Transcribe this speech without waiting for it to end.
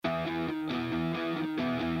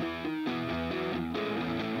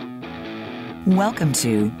Welcome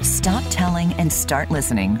to Stop Telling and Start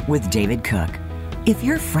Listening with David Cook. If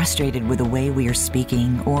you're frustrated with the way we are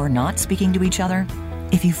speaking or not speaking to each other,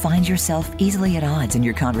 if you find yourself easily at odds in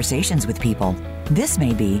your conversations with people, this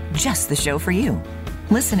may be just the show for you.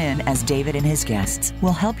 Listen in as David and his guests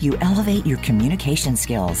will help you elevate your communication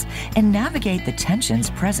skills and navigate the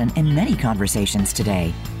tensions present in many conversations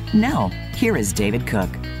today. Now, here is David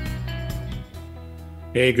Cook.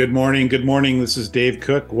 Hey, good morning. Good morning. This is Dave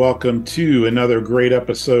Cook. Welcome to another great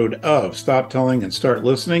episode of Stop Telling and Start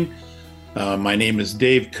Listening. My name is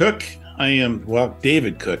Dave Cook.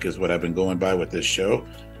 David Cook is what I've been going by with this show.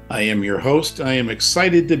 I am your host. I am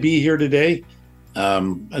excited to be here today. I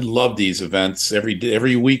love these events.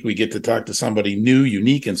 Every week we get to talk to somebody new,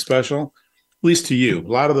 unique, and special, at least to you.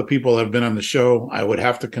 A lot of the people that have been on the show, I would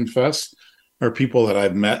have to confess, are people that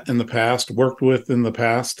I've met in the past, worked with in the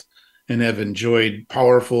past, and have enjoyed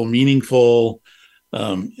powerful, meaningful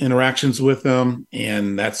interactions with them.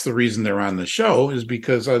 And that's the reason they're on the show, is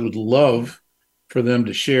because I would love for them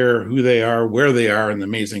to share who they are, where they are, and the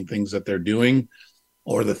amazing things that they're doing,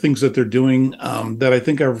 or the things that they're doing that I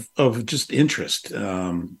think are of just interest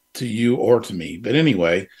to you or to me. But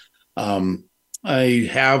anyway, I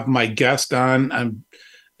have my guest on.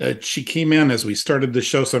 She came in as we started the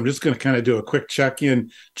show, so I'm just going to kind of do a quick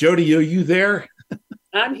check-in. Jodee, are you there?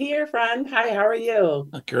 I'm here, friend. Hi, how are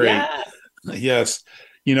you? Great. Yes.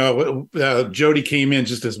 You know, Jodee came in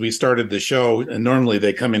just as we started the show, and normally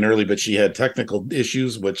they come in early, but she had technical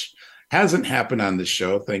issues, which hasn't happened on this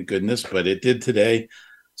show, thank goodness, but it did today.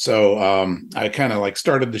 So I kind of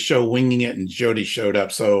started the show winging it, and Jodee showed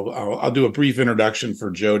up. So I'll do a brief introduction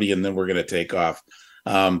for Jodee, and then we're going to take off.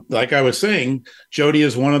 Like I was saying, Jodee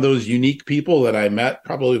is one of those unique people that I met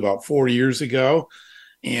probably about 4 years ago.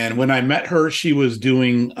 And when I met her, she was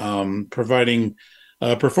providing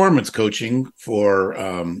performance coaching for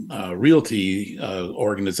a realty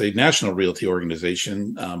organization, national realty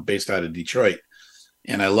organization based out of Detroit.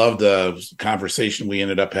 And I loved the conversation. We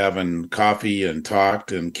ended up having coffee and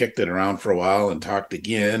talked and kicked it around for a while and talked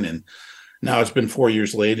again. And now it's been 4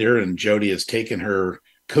 years later, and Jodee has taken her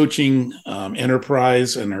coaching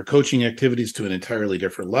enterprise and her coaching activities to an entirely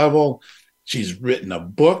different level. She's written a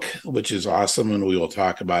book, which is awesome, and we will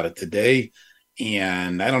talk about it today.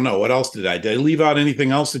 And I don't know, what else did I leave out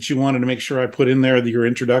anything else that you wanted to make sure I put in there, your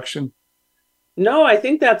introduction? No, I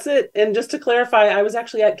think that's it. And just to clarify, I was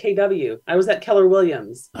actually at KW. I was at Keller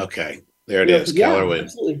Williams. Okay, there it is, yeah, Keller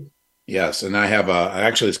Williams. Absolutely. Yes, and I have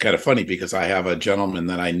actually, it's kind of funny because I have a gentleman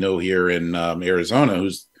that I know here in Arizona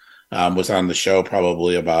who's was on the show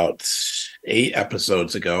probably about 8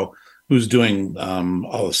 episodes ago, who's doing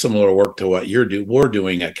all similar work to what we're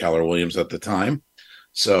doing at Keller Williams at the time.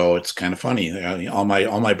 So it's kind of funny. All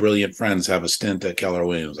my brilliant friends have a stint at Keller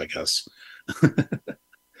Williams, I guess.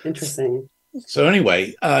 Interesting. So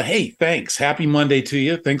anyway, hey, thanks. Happy Monday to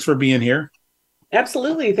you. Thanks for being here.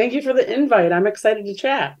 Absolutely. Thank you for the invite. I'm excited to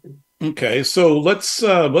chat. Okay, so let's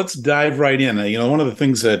dive right in. One of the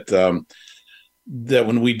things that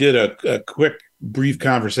when we did a quick, brief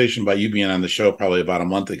conversation about you being on the show probably about a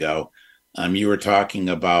month ago, you were talking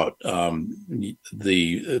about the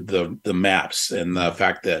maps and the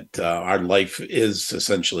fact that our life is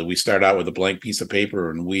essentially, we start out with a blank piece of paper,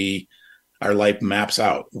 and our life maps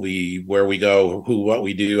out. Where we go, what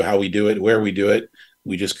we do, how we do it, where we do it.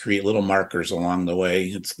 We just create little markers along the way.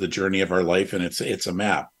 It's the journey of our life, and it's a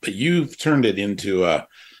map. But you've turned it into a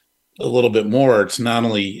little bit more. It's not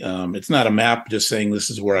only it's not a map just saying this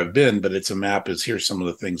is where I've been, but it's a map is here's some of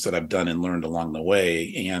the things that I've done and learned along the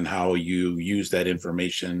way, and how you use that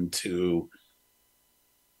information to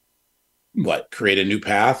create a new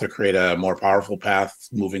path or create a more powerful path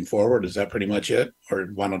moving forward. Is that pretty much it? Or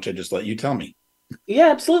why don't I just let you tell me? Yeah,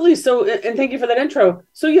 absolutely. So, and thank you for that intro.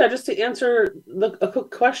 So yeah, just to answer a quick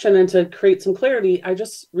question and to create some clarity, I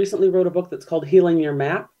just recently wrote a book that's called Healing Your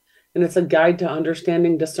Map. And it's a guide to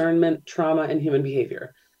understanding discernment, trauma, and human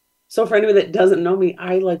behavior. So for anybody that doesn't know me,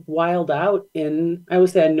 I would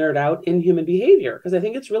say I nerd out in human behavior, because I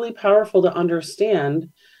think it's really powerful to understand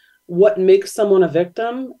what makes someone a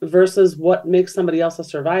victim versus what makes somebody else a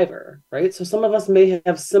survivor, right? So some of us may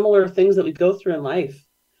have similar things that we go through in life.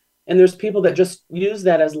 And there's people that just use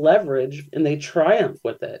that as leverage, and they triumph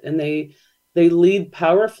with it, and they lead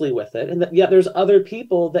powerfully with it. And yet there's other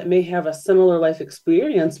people that may have a similar life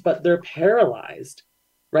experience, but they're paralyzed,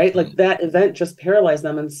 right? Like that event just paralyzed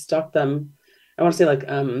them and stuck them. I want to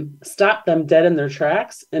say stopped them dead in their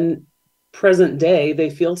tracks. And present day, they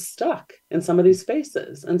feel stuck in some of these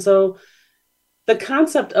spaces. And so the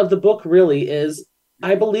concept of the book really is,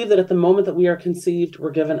 I believe that at the moment that we are conceived,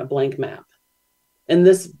 we're given a blank map. And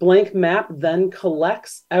this blank map then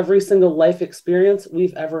collects every single life experience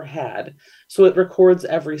we've ever had. So it records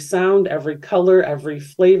every sound, every color, every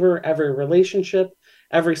flavor, every relationship,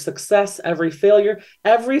 every success, every failure,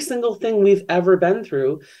 every single thing we've ever been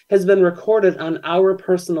through has been recorded on our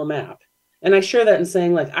personal map. And I share that in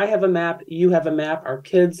saying, like, I have a map, you have a map, our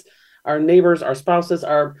kids, our neighbors, our spouses,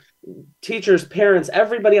 our teachers, parents,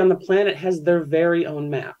 everybody on the planet has their very own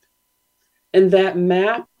map. And that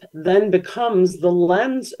map then becomes the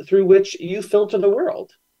lens through which you filter the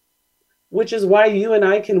world, which is why you and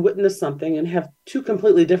I can witness something and have two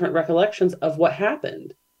completely different recollections of what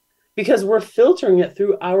happened, because we're filtering it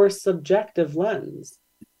through our subjective lens.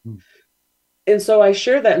 Mm-hmm. And so I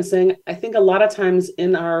share that in saying, I think a lot of times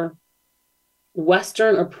in our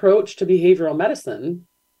Western approach to behavioral medicine,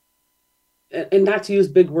 and not to use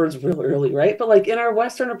big words real early, right? But like in our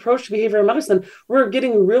Western approach to behavioral medicine, we're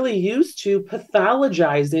getting really used to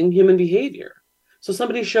pathologizing human behavior. So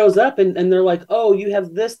somebody shows up and they're like, oh, you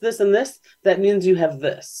have this, this, and this. That means you have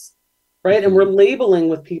this, right? Mm-hmm. And we're labeling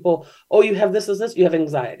with people, oh, you have this, you have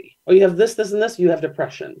anxiety. Oh, you have this, this, and this, you have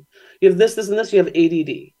depression. You have this, this, and this, you have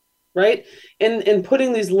ADD, right? And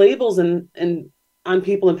putting these labels and on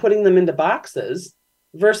people and putting them into boxes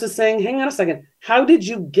versus saying, hang on a second, how did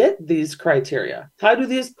you get these criteria? How do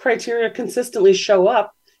these criteria consistently show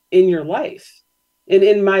up in your life? And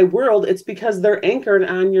in my world, it's because they're anchored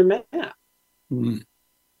on your map. Mm-hmm.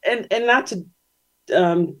 And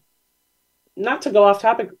not to go off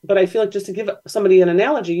topic, but I feel like just to give somebody an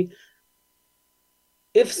analogy,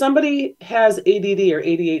 if somebody has ADD or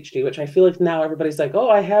ADHD, which I feel like now everybody's like, oh,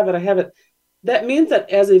 I have it. That means that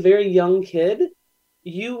as a very young kid,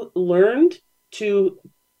 you learned to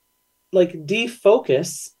like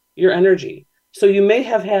defocus your energy. So you may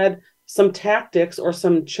have had some tactics or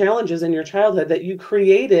some challenges in your childhood that you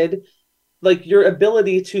created, like your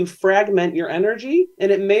ability to fragment your energy.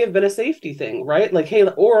 And it may have been a safety thing, right? Like, hey,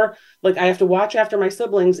 or like I have to watch after my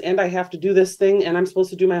siblings and I have to do this thing and I'm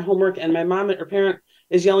supposed to do my homework and my mom or parent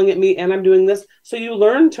is yelling at me and I'm doing this. So you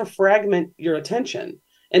learn to fragment your attention.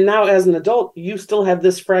 And now as an adult, you still have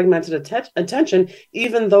this fragmented attention,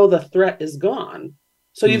 even though the threat is gone.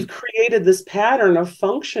 So you've created this pattern of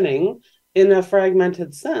functioning in a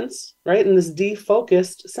fragmented sense, right? In this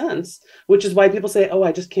defocused sense, which is why people say, oh,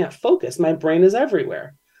 I just can't focus. My brain is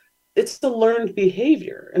everywhere. It's the learned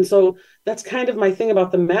behavior. And so that's kind of my thing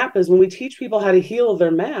about the map is when we teach people how to heal their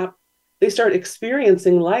map, they start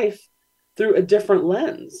experiencing life through a different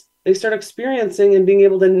lens. They start experiencing and being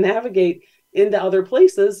able to navigate into other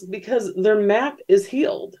places because their map is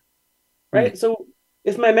healed, right? So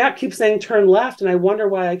if my map keeps saying turn left and I wonder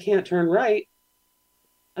why I can't turn right,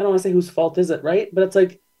 I don't want to say whose fault is it, right? But it's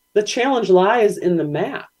like the challenge lies in the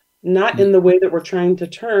map, not in the way that we're trying to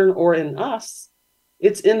turn or in us.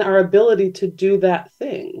 It's in our ability to do that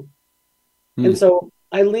thing. And so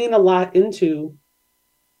I lean a lot into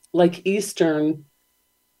like Eastern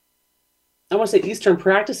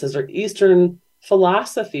practices or Eastern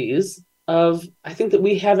philosophies of, I think that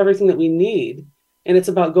we have everything that we need. And it's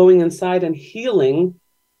about going inside and healing,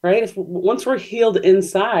 right? Once we're healed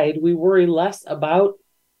inside, we worry less about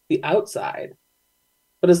the outside.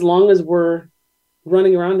 But as long as we're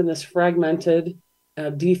running around in this fragmented,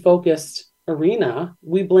 defocused arena,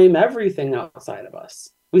 we blame everything outside of us.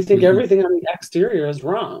 We think everything on the exterior is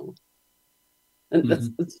wrong. And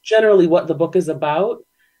that's generally what the book is about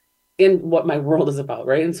and what my world is about,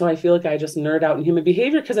 right? And so I feel like I just nerd out in human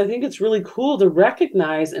behavior because I think it's really cool to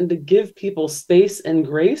recognize and to give people space and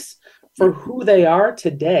grace for who they are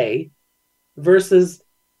today versus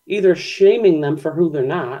either shaming them for who they're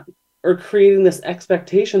not or creating this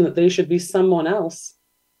expectation that they should be someone else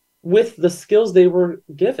with the skills they were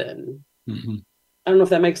given. I don't know if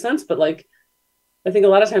that makes sense, but like, I think a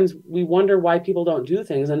lot of times we wonder why people don't do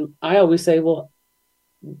things. And I always say, well,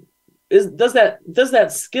 does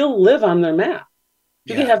that skill live on their map?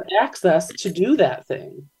 Do they have access to do that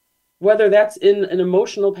thing? Whether that's in an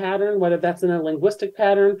emotional pattern, whether that's in a linguistic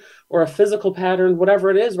pattern or a physical pattern,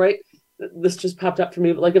 whatever it is, right? This just popped up for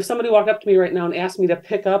me. But like if somebody walked up to me right now and asked me to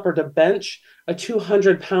pick up or to bench a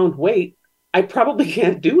 200-pound weight, I probably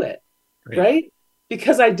can't do it, right?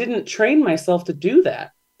 Because I didn't train myself to do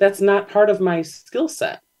that. That's not part of my skill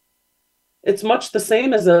set. It's much the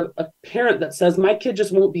same as a parent that says, my kid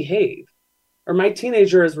just won't behave, or my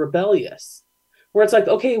teenager is rebellious, where it's like,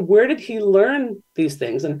 okay, where did he learn these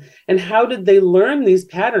things? And how did they learn these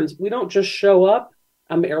patterns? We don't just show up,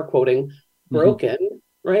 I'm air quoting, broken,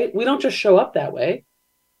 right? We don't just show up that way.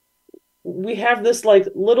 We have this like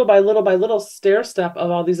little by little by little stair step of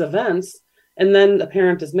all these events, and then the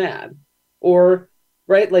parent is mad. Or,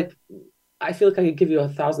 right, like I feel like I could give you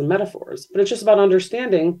 1,000 metaphors, but it's just about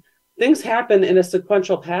understanding things happen in a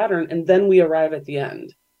sequential pattern and then we arrive at the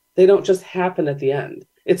end. They don't just happen at the end.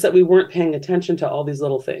 It's that we weren't paying attention to all these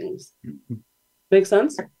little things. Make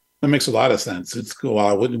sense? That makes a lot of sense. It's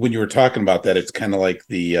cool. When you were talking about that, it's kind of like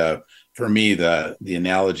for me, the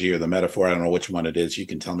analogy or the metaphor, I don't know which one it is. You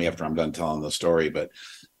can tell me after I'm done telling the story, but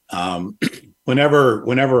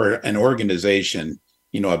whenever an organization,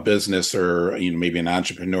 a business or, maybe an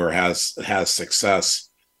entrepreneur has success,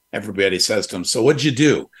 everybody says to them, so what'd you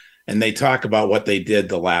do? And they talk about what they did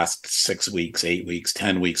the last 6 weeks, 8 weeks,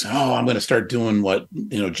 10 weeks. Oh, I'm going to start doing what,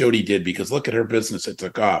 Jodee did because look at her business. It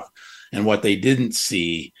took off. And what they didn't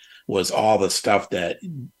see was all the stuff that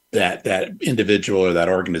individual or that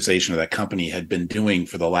organization or that company had been doing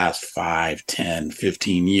for the last 5, 10,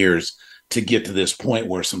 15 years to get to this point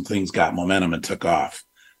where some things got momentum and took off.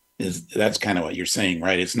 That's kind of what you're saying,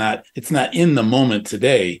 right? It's not in the moment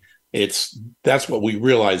today. That's what we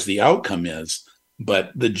realize the outcome is,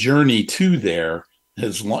 but the journey to there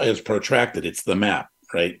is protracted. It's the map,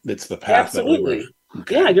 right? It's the path. Absolutely. That we were.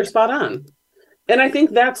 Okay. Yeah, you're spot on. And I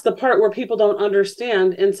think that's the part where people don't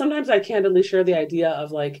understand. And sometimes I candidly share the idea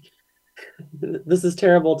of like, this is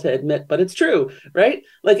terrible to admit, but it's true, right?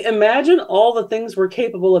 Like imagine all the things we're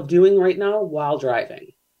capable of doing right now while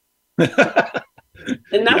driving.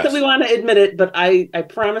 And not that we want to admit it, but I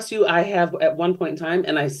promise you, I have at one point in time,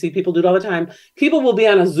 and I see people do it all the time, people will be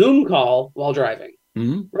on a Zoom call while driving,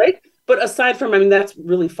 right? But aside from, that's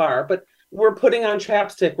really far, but we're putting on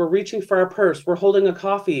chapstick, we're reaching for our purse, we're holding a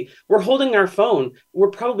coffee, we're holding our phone, we're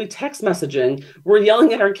probably text messaging, we're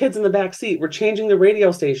yelling at our kids in the back seat, we're changing the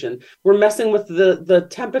radio station, we're messing with the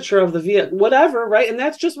temperature of the vehicle, whatever, right? And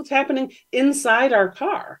that's just what's happening inside our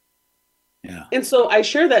car. Yeah. And so I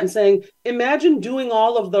share that and saying, imagine doing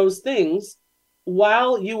all of those things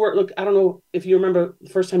while you were, look, I don't know if you remember the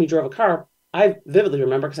first time you drove a car. I vividly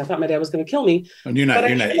remember because I thought my dad was going to kill me. And you're not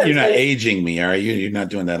aging me, are you? You're not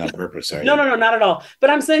doing that on purpose, are you? No, not at all. But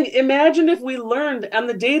I'm saying, imagine if we learned on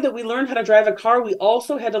the day that we learned how to drive a car, we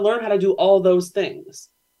also had to learn how to do all those things.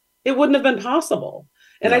 It wouldn't have been possible.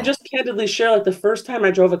 And I just candidly share, like the first time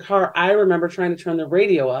I drove a car, I remember trying to turn the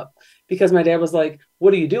radio up because my dad was like,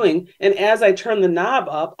 what are you doing? And as I turned the knob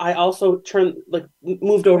up, I also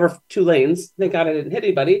moved over 2 lanes. Thank God I didn't hit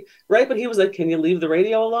anybody, right? But he was like, can you leave the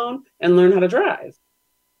radio alone and learn how to drive?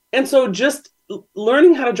 And so just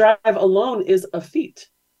learning how to drive alone is a feat.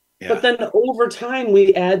 Yeah. But then over time,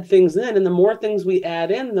 we add things in, and the more things we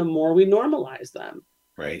add in, the more we normalize them.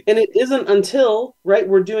 Right. And it isn't until,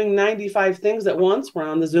 we're doing 95 things at once. We're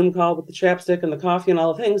on the Zoom call with the chapstick and the coffee and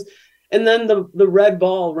all the things. And then the red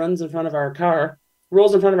ball rolls in front of our car,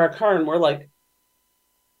 and we're like,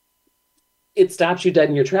 it stops you dead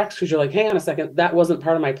in your tracks because you're like, hang on a second, that wasn't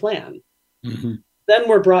part of my plan. Mm-hmm. Then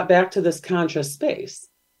we're brought back to this conscious space.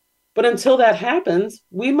 But until that happens,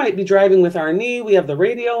 we might be driving with our knee. We have the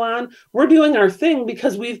radio on. We're doing our thing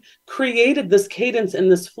because we've created this cadence and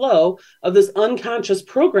this flow of this unconscious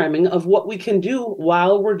programming of what we can do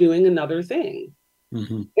while we're doing another thing.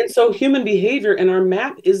 Mm-hmm. And so human behavior in our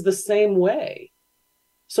map is the same way.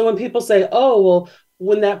 So when people say, oh, well,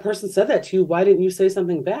 when that person said that to you, why didn't you say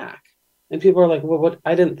something back? And people are like, well, what?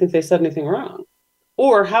 I didn't think they said anything wrong.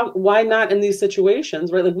 Or why not in these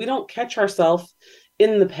situations, right? Like we don't catch ourselves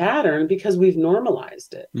in the pattern because we've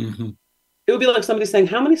normalized it. Mm-hmm. It would be like somebody saying,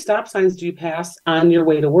 how many stop signs do you pass on your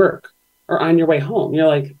way to work or on your way home? You're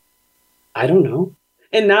like, I don't know.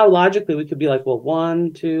 And now logically we could be like, well,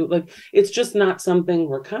 1, 2, like it's just not something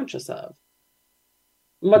we're conscious of.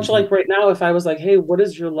 Much Mm-hmm. like right now, if I was like, hey, what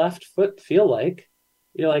does your left foot feel like?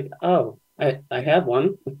 You're like, oh, I have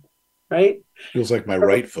one, right? Feels like my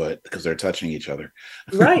right foot because they're touching each other.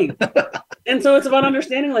 Right. And so it's about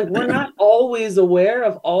understanding, like, we're not always aware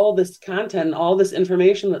of all this content and all this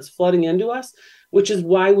information that's flooding into us, which is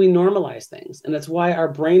why we normalize things. And that's why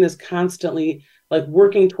our brain is constantly like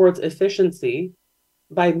working towards efficiency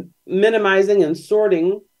by minimizing and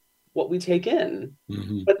sorting what we take in.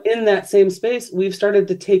 Mm-hmm. But in that same space, we've started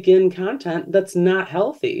to take in content that's not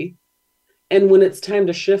healthy. And when it's time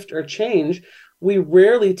to shift or change, we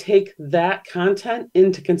rarely take that content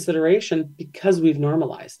into consideration because we've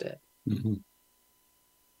normalized it. Mm-hmm.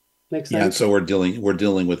 Makes sense? Yeah, and so we're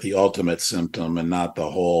dealing with the ultimate symptom and not the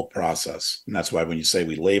whole process. And that's why when you say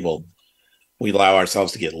we allow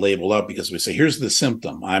ourselves to get labeled up because we say, here's the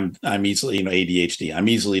symptom. I'm easily, ADHD. I'm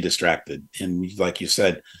easily distracted. And like you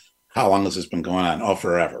said, how long has this been going on? Oh,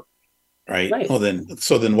 forever. Right. Well, then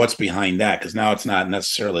what's behind that? Because now it's not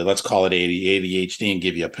necessarily, let's call it ADHD and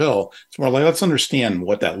give you a pill. It's more like, let's understand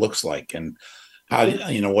what that looks like and how,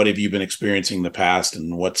 what have you been experiencing in the past,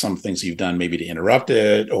 and what some things you've done maybe to interrupt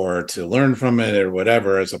it or to learn from it or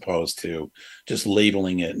whatever, as opposed to just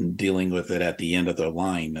labeling it and dealing with it at the end of the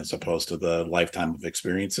line, as opposed to the lifetime of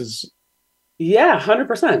experiences. Yeah,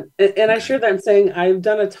 100%. And I Okay. share that in saying I've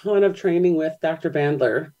done a ton of training with Dr.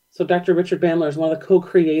 Bandler. So Dr. Richard Bandler is one of the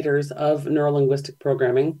co-creators of neurolinguistic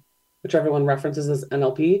programming, which everyone references as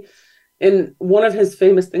NLP. And one of his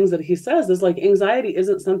famous things that he says is like, anxiety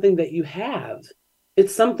isn't something that you have,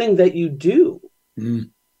 it's something that you do.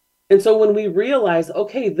 Mm. And so when we realize,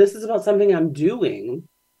 okay, this is about something I'm doing,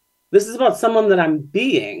 this is about someone that I'm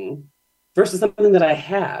being versus something that I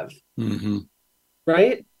have, Mm-hmm.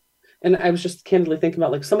 right? And I was just candidly thinking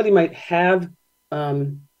about like somebody might have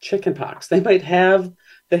chicken pox, they might have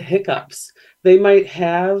the hiccups, they might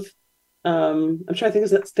have I'm trying to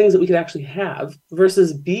think of things that we could actually have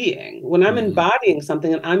versus being. When I'm Mm-hmm. embodying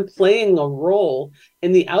something and I'm playing a role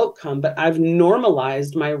in the outcome, but I've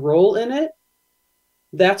normalized my role in it,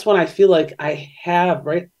 that's when I feel like I have,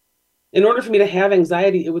 right? In order for me to have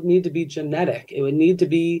anxiety, it would need to be genetic. It would need to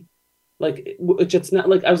be like, which it's not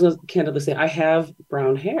like I was going to candidly say, I have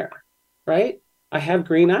brown hair, right? I have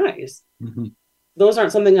green eyes. Mm-hmm. Those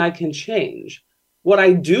aren't something I can change. What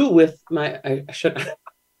I do with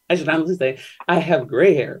I should honestly say I have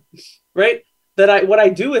gray hair, right? What I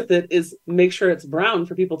do with it is make sure it's brown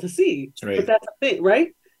for people to see. Right. But that's the thing,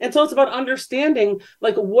 right? And so it's about understanding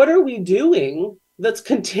like what are we doing that's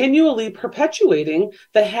continually perpetuating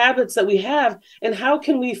the habits that we have, and how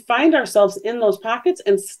can we find ourselves in those pockets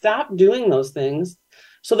and stop doing those things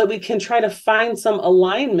so that we can try to find some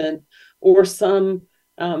alignment or some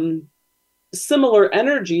similar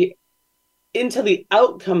energy into the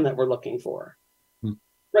outcome that we're looking for.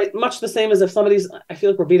 Right. Much the same as if I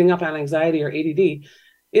feel like we're beating up on anxiety or ADD.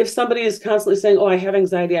 If somebody is constantly saying, oh, I have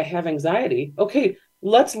anxiety, I have anxiety. Okay,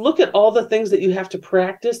 let's look at all the things that you have to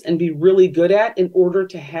practice and be really good at in order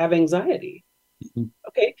to have anxiety. Mm-hmm.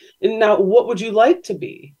 Okay. And now what would you like to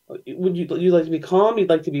be? Would you like to be calm? You'd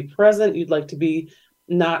like to be present. You'd like to be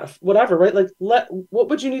not whatever, right? Like what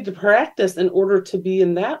would you need to practice in order to be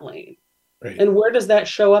in that lane? Right. And where does that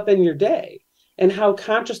show up in your day? And how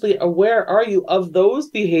consciously aware are you of those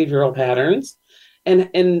behavioral patterns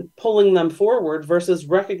and pulling them forward versus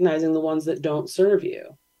recognizing the ones that don't serve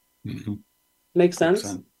you? Mm-hmm. Makes sense?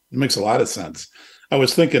 It makes a lot of sense. I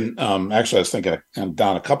was thinking, actually, I was thinking I'm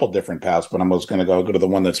down a couple different paths, but I was going to go to the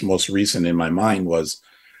one that's most recent in my mind was,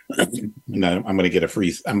 I'm going to get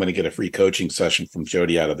a free coaching session from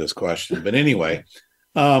Jodee out of this question. But anyway,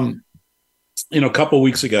 a couple of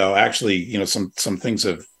weeks ago, actually, some things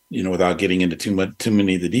have, without getting into too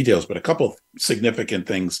many of the details, but a couple of significant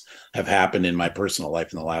things have happened in my personal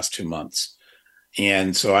life in the last 2 months.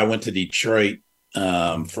 And so I went to Detroit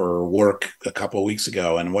for work a couple of weeks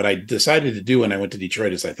ago. And what I decided to do when I went to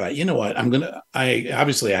Detroit is I thought, you know what, I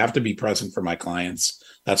have to be present for my clients.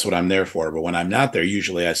 That's what I'm there for. But when I'm not there,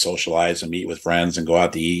 usually I socialize and meet with friends and go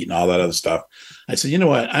out to eat and all that other stuff. I said, you know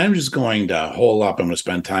what, I'm just going to hole up. I'm going to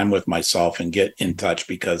spend time with myself and get in touch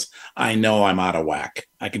because I know I'm out of whack.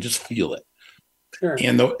 I can just feel it. Sure.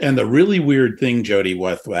 And the really weird thing, Jodee,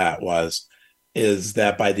 with that is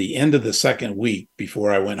that by the end of the second week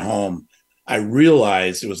before I went home, I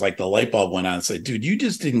realized it was like the light bulb went on and said, dude, you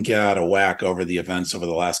just didn't get out of whack over the events over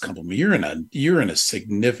the last couple of years. You're in a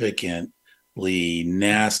significantly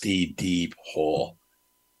nasty, deep hole.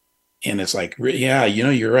 And it's like, yeah,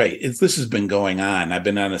 you're right. This has been going on. I've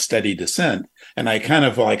been on a steady descent, and I kind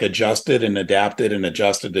of like adjusted and adapted and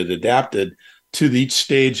adjusted and adapted to each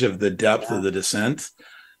stage of the depth of the descent,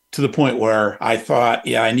 to the point where I thought,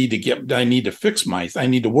 yeah, I need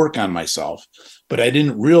to work on myself. But I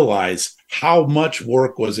didn't realize how much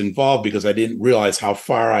work was involved because I didn't realize how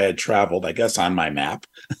far I had traveled, I guess, on my map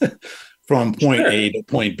from point A to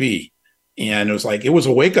point B. And it was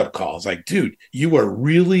a wake-up call. It's like, dude, you are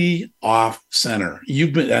really off center.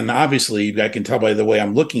 And obviously I can tell by the way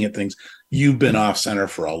I'm looking at things, you've been off center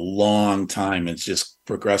for a long time. It's just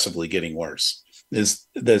progressively getting worse. Is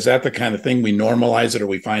that the kind of thing we normalize it, or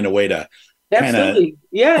we find a way to absolutely,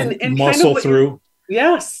 and muscle through?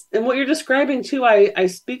 Yes. And what you're describing too, I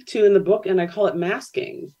speak to in the book, and I call it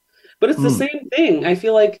masking, but it's the same thing. I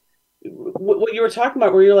feel like what you were talking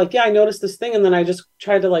about, where you're like, yeah, I noticed this thing, and then I just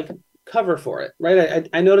tried to like cover for it, right?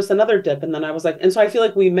 I noticed another dip, and then I was like, and so I feel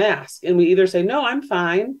like we mask, and we either say, no, I'm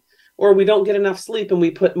fine, or we don't get enough sleep and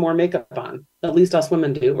we put more makeup on. At least us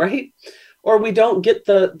women do, right? Or we don't get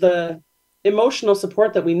the emotional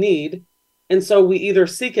support that we need, and so we either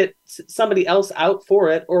seek somebody else out for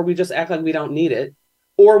it, or we just act like we don't need it,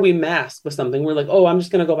 or we mask with something. We're like, oh, I'm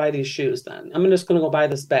just going to go buy these shoes then. I'm just going to go buy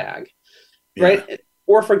this bag, right?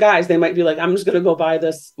 Or for guys, they might be like, I'm just going to go buy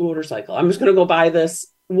this motorcycle. I'm just going to go buy this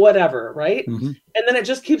whatever, right? Mm-hmm. And then it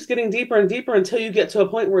just keeps getting deeper and deeper until you get to a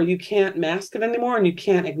point where you can't mask it anymore and you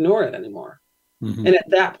can't ignore it anymore. Mm-hmm. And at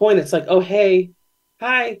that point, it's like, oh, hey,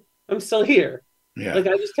 hi, I'm still here. Yeah. Like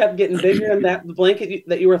I just kept getting bigger, and that the blanket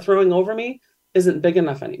that you were throwing over me isn't big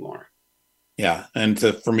enough anymore. Yeah. And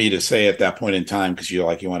for me to say at that point in time, because you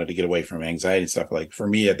wanted to get away from anxiety and stuff, like for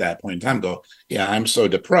me at that point in time, go, yeah, I'm so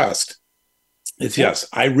depressed. It's yes,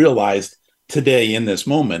 I realized today in this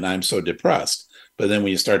moment, I'm so depressed. But then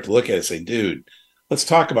when you start to look at it, say, dude, let's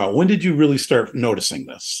talk about when did you really start noticing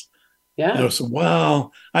this? Yeah. And I was,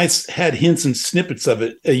 well, I had hints and snippets of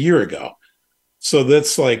it a year ago. So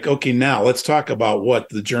that's like, okay, now let's talk about what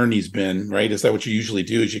the journey's been, right? Is that what you usually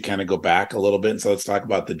do, is you kind of go back a little bit? And so let's talk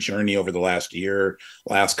about the journey over the last year,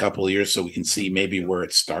 last couple of years, so we can see maybe where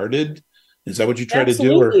it started. Is that what you try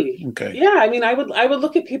Absolutely. to do? Or okay. Yeah. I mean, I would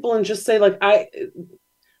look at people and just say, like,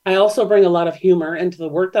 I also bring a lot of humor into the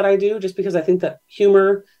work that I do, just because I think that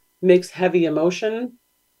humor makes heavy emotion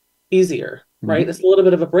easier, right? Mm-hmm. It's a little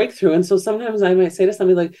bit of a breakthrough. And so sometimes I might say to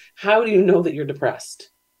somebody like, how do you know that you're depressed?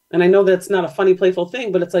 And I know that's not a funny, playful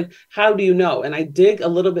thing, but it's like, how do you know? And I dig a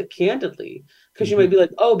little bit candidly, because you might be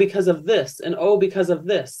like, oh, because of this, and oh, because of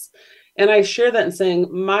this. And I share that in saying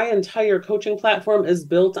my entire coaching platform is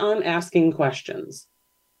built on asking questions.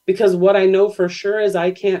 Because what I know for sure is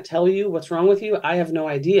I can't tell you what's wrong with you. I have no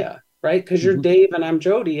idea, right? Because you're Dave and I'm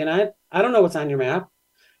Jodee, and I don't know what's on your map.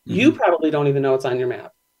 You probably don't even know what's on your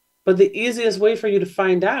map. But the easiest way for you to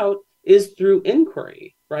find out is through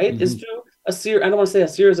inquiry, right? Is through I don't want to say a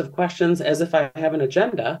series of questions as if I have an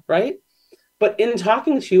agenda, right? But in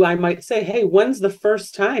talking to you, I might say, hey, when's the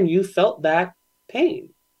first time you felt that pain?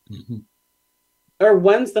 Or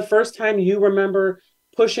when's the first time you remember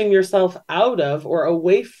pushing yourself out of or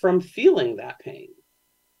away from feeling that pain?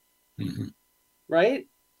 Right?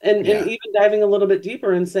 And even diving a little bit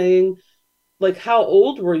deeper and saying, like, how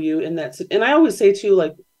old were you in that? And I always say too,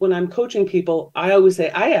 like, when I'm coaching people, I always say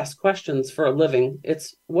I ask questions for a living.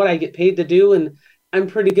 It's what I get paid to do, and I'm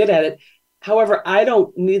pretty good at it. However, I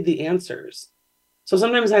don't need the answers. So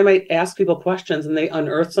sometimes I might ask people questions and they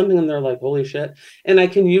unearth something and they're like, holy shit. And I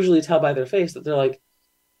can usually tell by their face that they're like,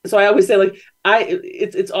 so I always say, like,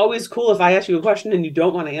 it's always cool if I ask you a question and you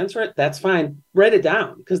don't want to answer it, that's fine. Write it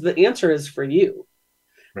down, because the answer is for you.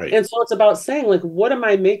 Right. And so it's about saying, like, what am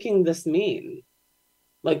I making this mean?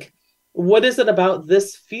 Like, what is it about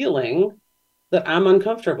this feeling that I'm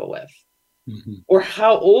uncomfortable with? Or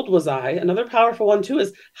how old was I? Another powerful one too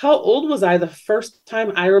is, how old was I the first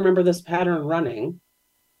time I remember this pattern running?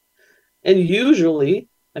 And usually,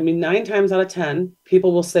 I mean, 9 times out of 10,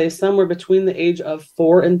 people will say somewhere between the age of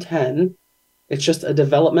 4 and 10. It's just a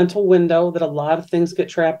developmental window that a lot of things get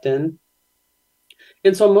trapped in.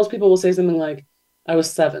 And so most people will say something like, I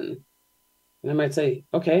was 7. And I might say,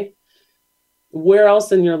 okay, where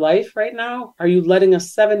else in your life right now are you letting a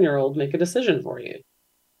 7-year-old make a decision for you?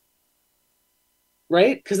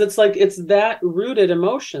 Right? Because it's like, it's that rooted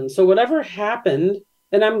emotion. So whatever happened,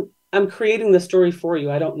 and I'm creating the story for you.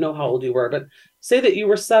 I don't know how old you were, but say that you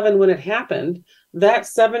were 7 when it happened. That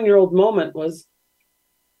 7-year-old moment was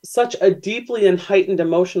such a deeply and heightened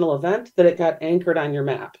emotional event that it got anchored on your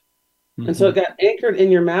map. And so it got anchored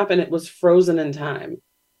in your map and it was frozen in time.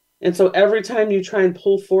 And so every time you try and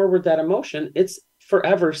pull forward that emotion, it's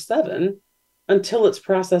forever 7 until it's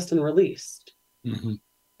processed and released.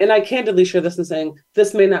 And I candidly share this in saying,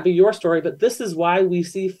 this may not be your story, but this is why we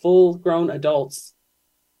see full-grown adults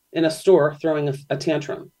in a store throwing a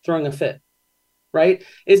tantrum, throwing a fit, right?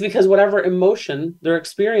 Is because whatever emotion they're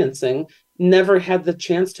experiencing never had the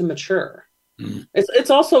chance to mature. It's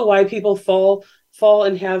also why people fall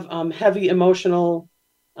and have heavy emotional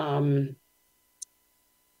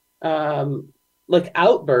like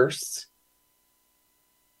outbursts.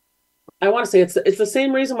 I want to say it's the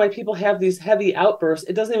same reason why people have these heavy outbursts.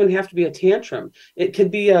 It doesn't even have to be a tantrum. It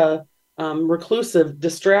could be a reclusive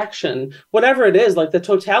distraction, whatever it is. Like, the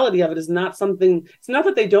totality of it is not something. It's not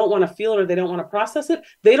that they don't want to feel it or they don't want to process it.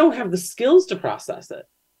 They don't have the skills to process it.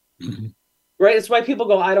 Right? It's why people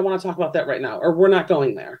go, I don't want to talk about that right now, or we're not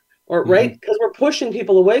going there, or right? Because we're pushing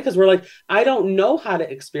people away because we're like, I don't know how to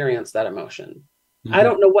experience that emotion. I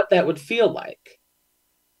don't know what that would feel like.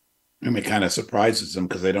 And it kind of surprises them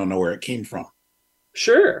because they don't know where it came from.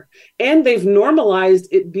 Sure. And they've normalized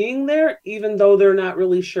it being there, even though they're not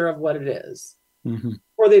really sure of what it is.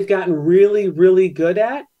 Or they've gotten really, really good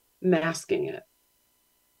at masking it.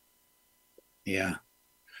 Yeah.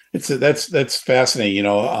 That's fascinating. You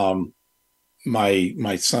know,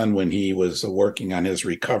 my son, when he was working on his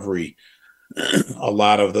recovery, a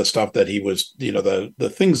lot of the stuff that he was,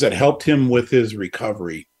 the things that helped him with his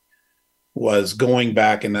recovery was going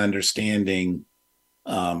back and understanding.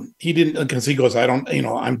 He didn't, because he goes, I don't,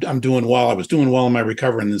 I'm doing well. I was doing well in my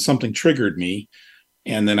recovery, and then something triggered me,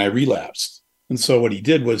 and then I relapsed. And so what he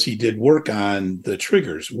did was he did work on the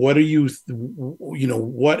triggers. What are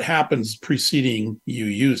what happens preceding you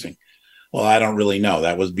using? Well, I don't really know.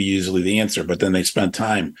 That would be usually the answer. But then they spent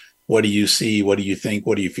time. What do you see? What do you think?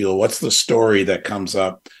 What do you feel? What's the story that comes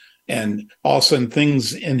up? And all of a sudden,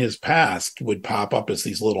 things in his past would pop up as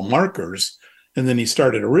these little markers. And then he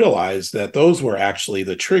started to realize that those were actually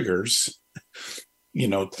the triggers,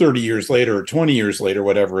 30 years later or 20 years later,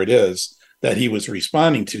 whatever it is, that he was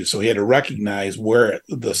responding to. So he had to recognize where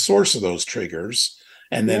the source of those triggers,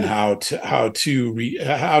 and then how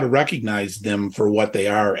to recognize them for what they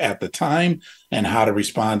are at the time, and how to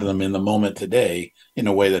respond to them in the moment today in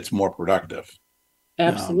a way that's more productive.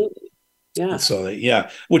 Absolutely. Yeah. So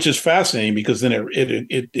which is fascinating, because then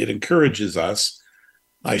it encourages us,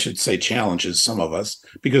 I should say challenges some of us,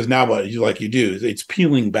 because now what like you do, it's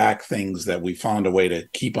peeling back things that we found a way to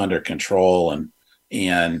keep under control and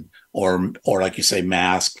or like you say,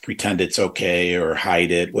 mask, pretend it's okay, or hide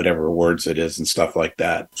it, whatever words it is and stuff like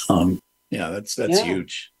that. That's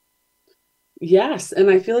huge. Yes. And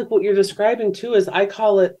I feel like what you're describing too is, I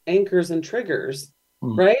call it anchors and triggers,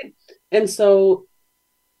 right? And so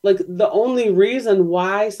like the only reason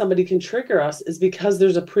why somebody can trigger us is because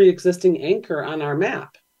there's a pre-existing anchor on our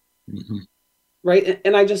map. Mm-hmm. Right.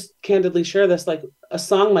 And I just candidly share this, like a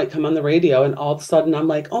song might come on the radio and all of a sudden I'm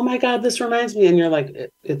like, oh my God, this reminds me. And you're like,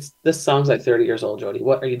 this song's like 30 years old, Jodee.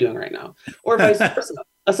 What are you doing right now? Or vice versa.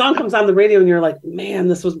 A song comes on the radio and you're like, man,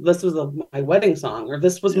 this was my wedding song, or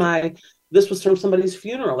this was from somebody's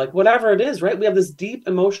funeral, like whatever it is, right? We have this deep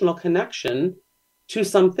emotional connection to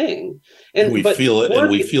something. And we feel it, and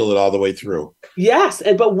we feel it all the way through. Yes.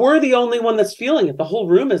 But we're the only one that's feeling it. The whole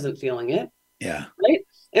room isn't feeling it. Yeah. Right.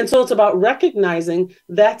 And so it's about recognizing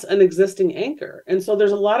that's an existing anchor. And so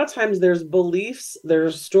there's a lot of times there's beliefs,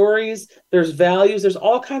 there's stories, there's values, there's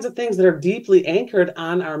all kinds of things that are deeply anchored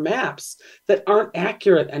on our maps that aren't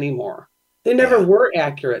accurate anymore. They never were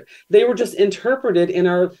accurate. They were just interpreted in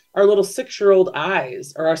our little 6-year-old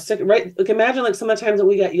eyes, or right? Like imagine like some of the times that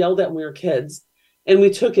we got yelled at when we were kids and we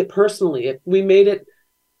took it personally. We made it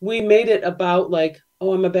about like,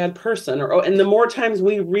 oh, I'm a bad person, and the more times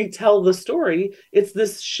we retell the story, it's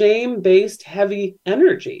this shame-based heavy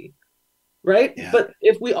energy, right? Yeah. But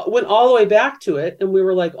if we went all the way back to it and we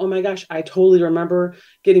were like, oh my gosh, I totally remember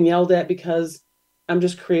getting yelled at because I'm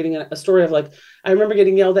just creating a story of like, I remember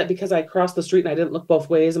getting yelled at because I crossed the street and I didn't look both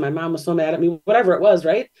ways and my mom was so mad at me, whatever it was,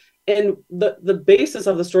 right? And the basis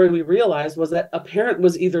of the story we realized was that a parent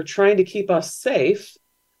was either trying to keep us safe,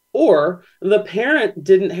 or the parent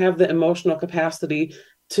didn't have the emotional capacity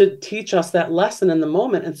to teach us that lesson in the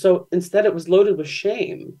moment. And so instead it was loaded with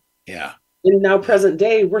shame. Yeah. And now present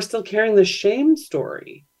day, we're still carrying the shame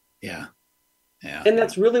story. Yeah. Yeah. And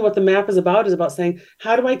that's really what the map is about saying,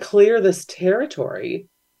 how do I clear this territory?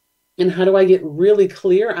 And how do I get really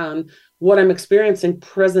clear on what I'm experiencing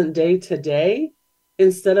present day today,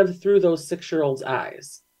 instead of through those 6-year-olds'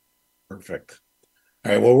 eyes? Perfect.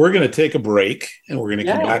 All right. Well, we're going to take a break and we're going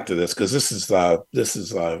to come back to this, because this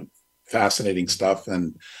is fascinating stuff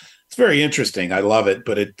and it's very interesting. I love it.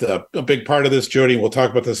 But a big part of this, Jodee, we'll talk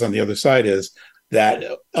about this on the other side, is that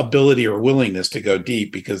ability or willingness to go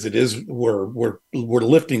deep, because it is we're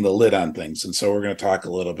lifting the lid on things. And so we're going to talk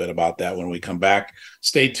a little bit about that when we come back.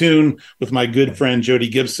 Stay tuned with my good friend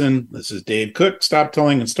Jodee Gibson. This is Dave Cook. Stop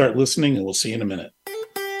telling and start listening, and we'll see you in a minute.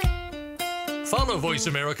 Follow Voice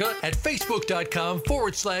America at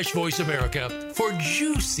Facebook.com/Voice America for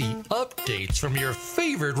juicy updates from your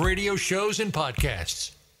favorite radio shows and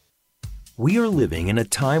podcasts. We are living in a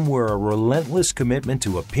time where a relentless commitment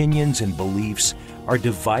to opinions and beliefs are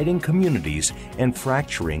dividing communities and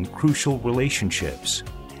fracturing crucial relationships.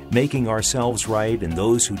 Making ourselves right and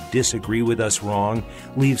those who disagree with us wrong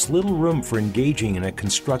leaves little room for engaging in a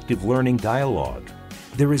constructive learning dialogue.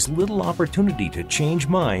 There is little opportunity to change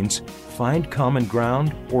minds, find common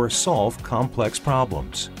ground, or solve complex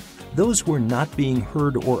problems. Those who are not being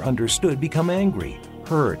heard or understood become angry,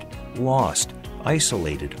 hurt, lost,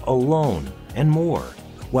 isolated, alone, and more.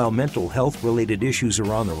 While mental health-related issues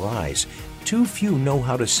are on the rise, too few know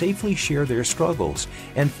how to safely share their struggles,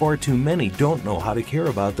 and far too many don't know how to care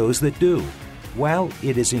about those that do. While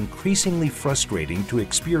it is increasingly frustrating to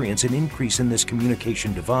experience an increase in this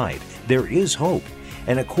communication divide, there is hope.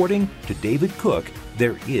 And according to David Cook,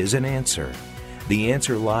 there is an answer. The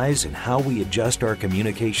answer lies in how we adjust our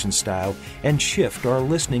communication style and shift our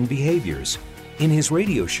listening behaviors. In his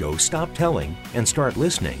radio show, Stop Telling and Start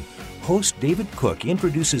Listening, host David Cook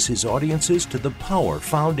introduces his audiences to the power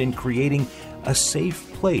found in creating a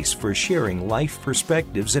safe place for sharing life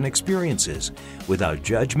perspectives and experiences without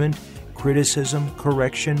judgment, criticism,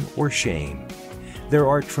 correction, or shame. There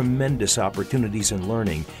are tremendous opportunities in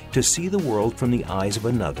learning to see the world from the eyes of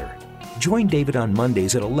another. Join David on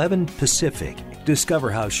Mondays at 11 Pacific. Discover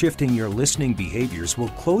how shifting your listening behaviors will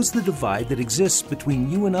close the divide that exists between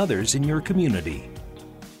you and others in your community.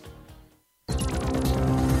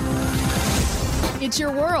 It's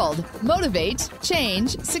your world. Motivate,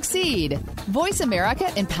 change, succeed.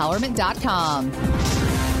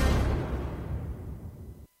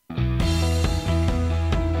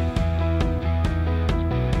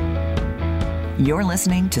 You're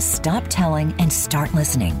listening to Stop Telling and Start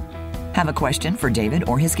Listening. Have a question for David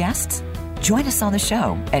or his guests? Join us on the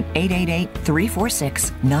show at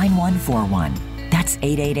 888-346-9141. That's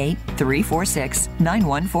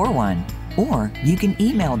 888-346-9141. Or you can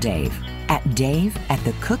email Dave at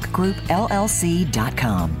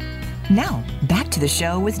dave@thecookgroupllc.com. Now, back to the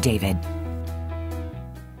show with David.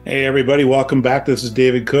 Hey, everybody. Welcome back. This is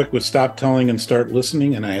David Cook with Stop Telling and Start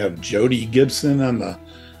Listening, and I have Jodee Gibson on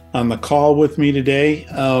the call with me today.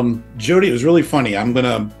 Jodee, it was really funny. I'm going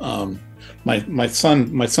to... My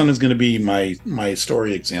son is going to be my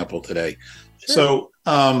story example today. Sure.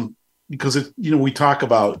 So, because we talk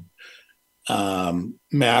about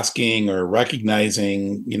masking or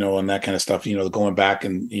recognizing, and that kind of stuff, going back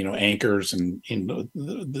and, anchors and,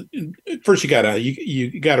 first you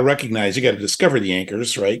gotta recognize, you gotta discover the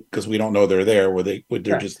anchors, right? Because we don't know they're there they're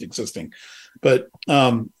right. Just existing. But,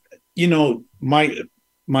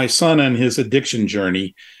 my son on his addiction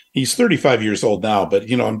journey, he's 35 years old now, but,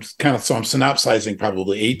 I'm synopsizing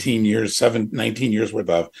probably 19 years worth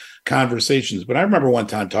of conversations. But I remember one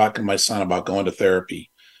time talking to my son about going to therapy.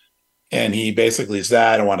 And he basically said,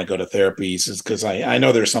 I don't want to go to therapy. He says, because I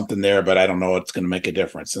know there's something there, but I don't know it's going to make a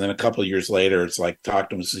difference. And then a couple of years later, it's like, talk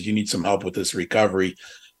to him and says, you need some help with this recovery.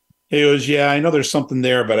 He goes, yeah, I know there's something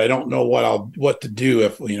there, but I don't know what to do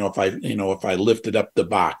if I lifted up the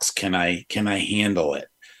box, can I handle it?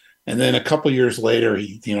 And then a couple of years later,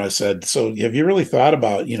 I said, so have you really thought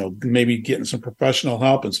about, maybe getting some professional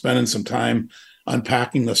help and spending some time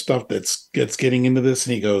unpacking the stuff that's getting into this?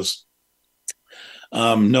 And he goes,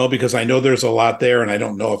 no, because I know there's a lot there and I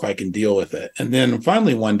don't know if I can deal with it. And then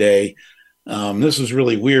finally one day, this was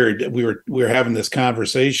really weird. We were having this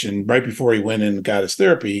conversation right before he went in and got his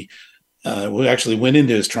therapy. We actually went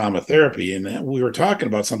into his trauma therapy, and we were talking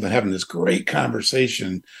about something, having this great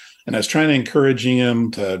conversation. And I was trying to encourage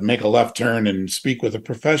him to make a left turn and speak with a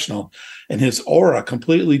professional, and his aura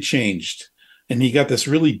completely changed. And he got this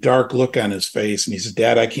really dark look on his face. And he said,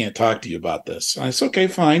 Dad, I can't talk to you about this. And I said, okay,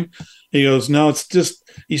 fine. He goes, no, it's just,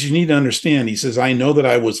 you need to understand. He says, I know that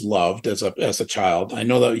I was loved as a child. I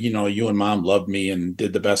know that, you and Mom loved me and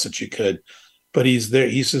did the best that you could. But he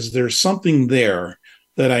says, there's something there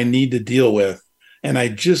that I need to deal with. And I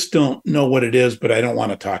just don't know what it is, but I don't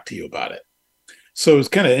want to talk to you about it. So it's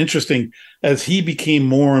kind of interesting as he became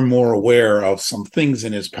more and more aware of some things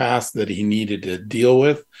in his past that he needed to deal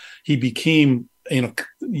with. He became,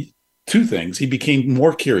 two things. He became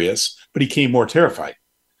more curious, but he became more terrified.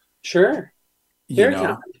 Sure. He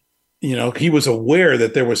was aware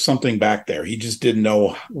that there was something back there. He just didn't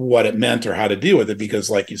know what it meant or how to deal with it because,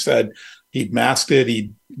 like you said, he masked it.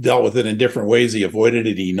 He dealt with it in different ways. He avoided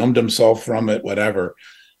it. He numbed himself from it, whatever.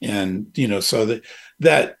 And, so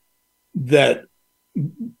that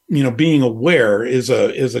being aware is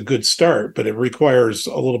a good start, but it requires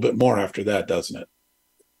a little bit more after that, doesn't it?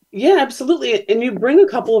 Yeah, absolutely. And you bring a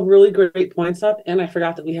couple of really great points up, and I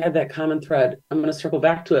forgot that we had that common thread. I'm going to circle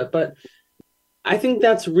back to it, but I think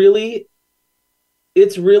it's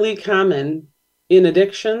really common in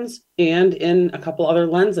addictions and in a couple other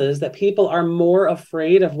lenses that people are more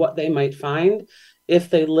afraid of what they might find if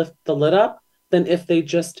they lift the lid up than if they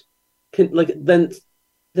just than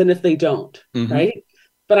if they don't, mm-hmm. Right?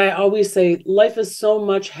 But I always say life is so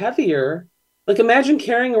much heavier. Like imagine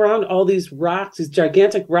carrying around all these rocks, these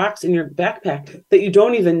gigantic rocks in your backpack that you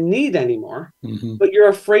don't even need anymore, mm-hmm. But you're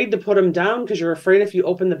afraid to put them down because you're afraid if you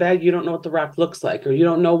open the bag, you don't know what the rock looks like, or you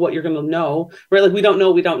don't know what you're going to know, right? Like we don't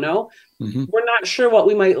know. Mm-hmm. We're not sure what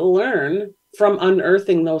we might learn from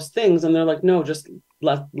unearthing those things. And they're like, no, just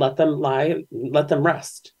let them lie, let them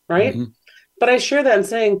rest, right? Mm-hmm. But I share that in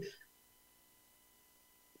saying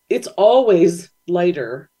it's always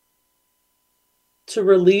lighter to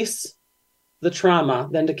release the trauma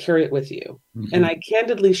than to carry it with you. Mm-hmm. And I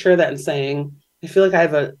candidly share that in saying, I feel like I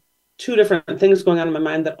have a two different things going on in my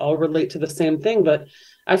mind that all relate to the same thing, but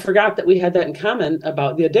I forgot that we had that in common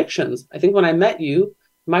about the addictions. I think when I met you,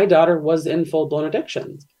 my daughter was in full-blown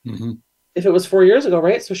addictions. Mm-hmm. If it was 4 years ago,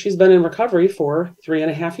 right? So she's been in recovery for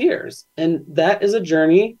 3.5 years. And that is a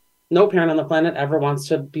journey no parent on the planet ever wants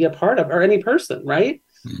to be a part of, or any person, right?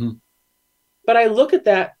 Mm-hmm. But I look at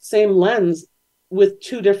that same lens with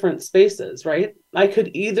two different spaces, right? I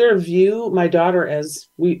could either view my daughter as,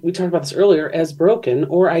 we talked about this earlier, as broken,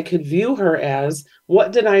 or I could view her as,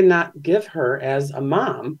 what did I not give her as a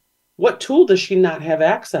mom? What tool does she not have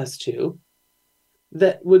access to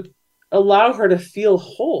that would allow her to feel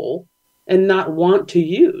whole and not want to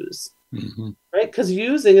use, Mm-hmm. right? Because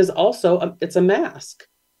using is also, it's a mask.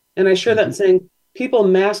 And I share that in saying, people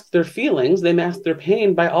mask their feelings, they mask their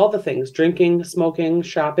pain by all the things: drinking, smoking,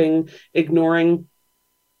 shopping, ignoring,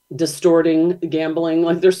 distorting, gambling.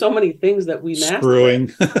 Like, there's so many things that we mask.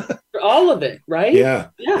 Screwing. All of it, right? Yeah.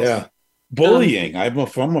 Yes. Yeah. Bullying. I'm a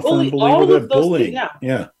firm believer all that of those bullying. things,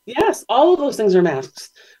 Yeah. Yes, all of those things are masks.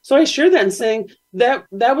 So I share that in saying that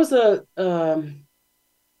was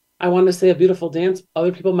I want to say a beautiful dance.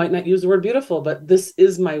 Other people might not use the word beautiful, but this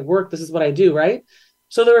is my work. This is what I do, right?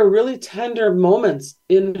 So there were really tender moments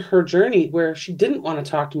in her journey where she didn't want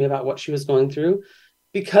to talk to me about what she was going through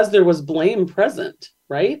because there was blame present,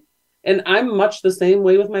 right? And I'm much the same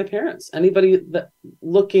way with my parents. Anybody that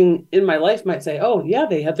looking in my life might say, oh yeah,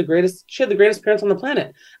 she had the greatest parents on the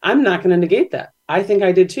planet. I'm not going to negate that. I think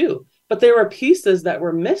I did too. But there were pieces that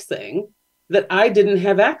were missing that I didn't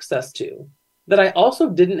have access to, that I also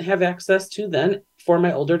didn't have access to then for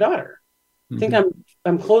my older daughter. I think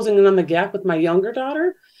I'm closing in on the gap with my younger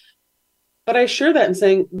daughter, but I share that in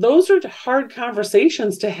saying those are hard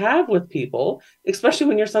conversations to have with people, especially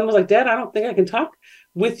when your son was like, Dad, I don't think I can talk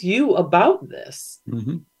with you about this,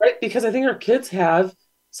 right? Because I think our kids have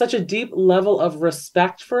such a deep level of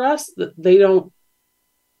respect for us that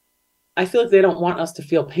I feel like they don't want us to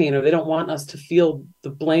feel pain, or they don't want us to feel the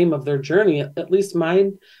blame of their journey. At least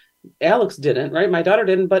mine, Alex didn't, right? My daughter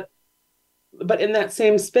didn't, but in that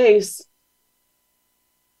same space,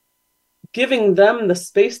 giving them the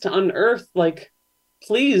space to unearth, like,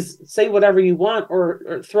 please say whatever you want,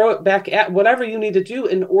 or throw it back at whatever you need to do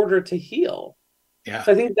in order to heal. Yeah.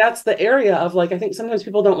 So I think that's the area of, like, I think sometimes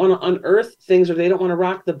people don't want to unearth things, or they don't want to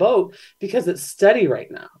rock the boat because it's steady right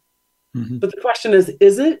now. But the question is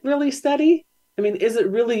it really steady? I mean, is it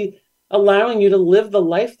really allowing you to live the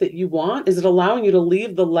life that you want? Is it allowing you to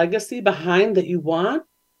leave the legacy behind that you want?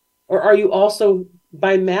 Or are you also,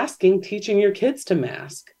 by masking, teaching your kids to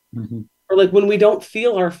mask? Or like, when we don't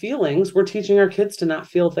feel our feelings, we're teaching our kids to not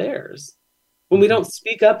feel theirs. When we don't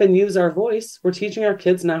speak up and use our voice, we're teaching our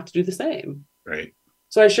kids not to do the same. Right.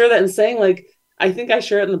 So I share that in saying, like, I think I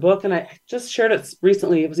share it in the book, and I just shared it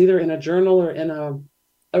recently. It was either in a journal or in a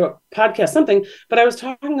podcast, something, but I was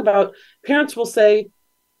talking about parents will say,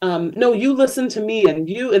 no, you listen to me, and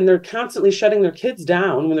they're constantly shutting their kids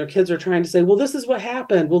down when their kids are trying to say, well, this is what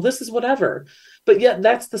happened. Well, this is whatever. But yet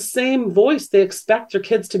that's the same voice they expect their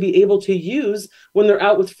kids to be able to use when they're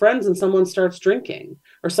out with friends and someone starts drinking,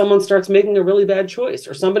 or someone starts making a really bad choice,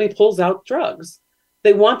 or somebody pulls out drugs.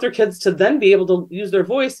 They want their kids to then be able to use their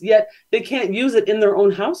voice, yet they can't use it in their own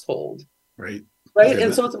household. Right.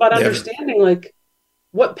 And so it's about understanding, like,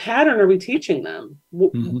 what pattern are we teaching them?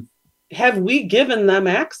 Have we given them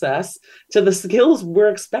access to the skills we're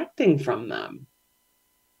expecting from them?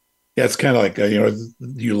 Yeah, it's kind of like,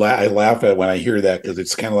 I laugh at when I hear that, because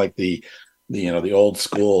it's kind of like the old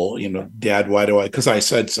school, Dad, why do I? Because I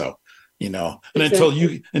said so, and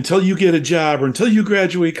exactly. until you get a job, or until you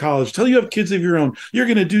graduate college, until you have kids of your own, you're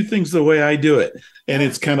going to do things the way I do it. And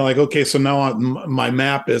it's kind of like, okay, so now my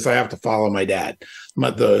map is I have to follow my dad.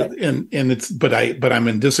 But I'm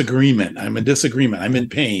in disagreement. I'm in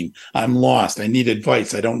pain. I'm lost. I need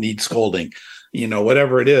advice. I don't need scolding,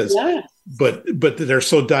 whatever it is. Yeah. But they're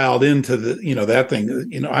so dialed into that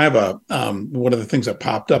thing. I have one of the things that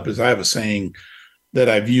popped up is I have a saying that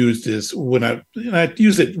I've used is when I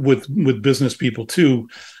use it with business people too.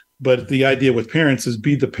 But the idea with parents is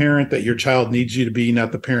be the parent that your child needs you to be,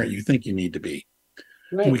 not the parent you think you need to be.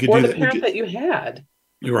 Right. Or the parent that you had.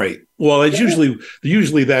 You're right. Well, it's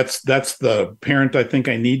usually that's the parent I think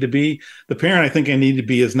I need to be. The parent I think I need to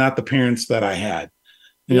be is not the parents that I had.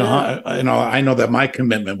 I know that my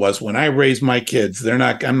commitment was, when I raise my kids, I'm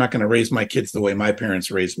not going to raise my kids the way my parents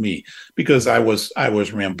raised me, because I was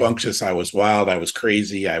rambunctious, I was wild, I was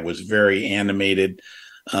crazy, I was very animated,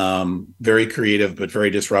 very creative, but very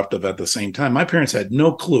disruptive at the same time. My parents had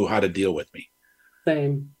no clue how to deal with me.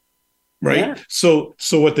 Same. Right. Yeah. So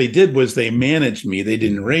what they did was they managed me. They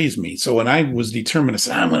didn't raise me. So when I was determined, I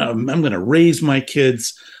said, I'm gonna raise my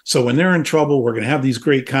kids. So when they're in trouble, we're gonna have these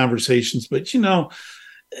great conversations. But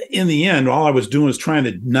in the end, all I was doing was trying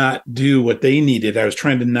to not do what they needed. I was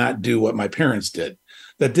trying to not do what my parents did.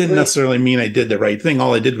 That didn't necessarily mean I did the right thing.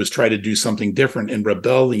 All I did was try to do something different in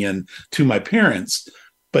rebellion to my parents,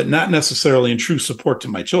 but not necessarily in true support to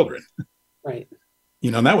my children. Right.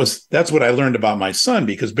 And that's what I learned about my son,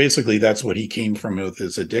 because basically that's what he came from with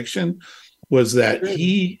his addiction, was that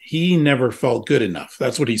he never felt good enough.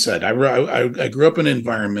 That's what he said. I grew up in an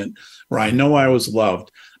environment where I know I was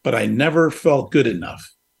loved, but I never felt good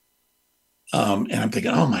enough. And I'm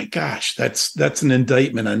thinking, oh my gosh, that's an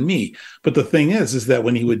indictment on me. But the thing is that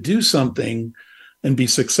when he would do something and be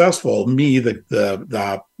successful, me,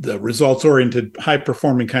 the results-oriented,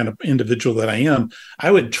 high-performing kind of individual that I am,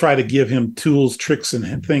 I would try to give him tools, tricks,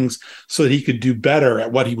 and things so that he could do better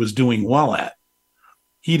at what he was doing well at.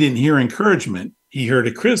 He didn't hear encouragement. He heard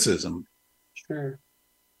a criticism. Sure.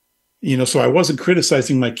 So I wasn't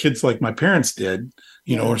criticizing my kids like my parents did,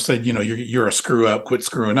 or said, you're a screw up, quit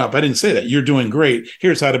screwing up. I didn't say that. You're doing great.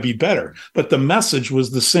 Here's how to be better. But the message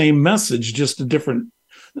was the same message, just a different,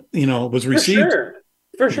 was received.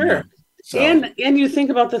 For sure. So. And you think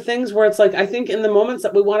about the things where it's like, I think in the moments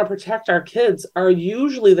that we want to protect our kids are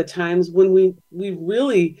usually the times when we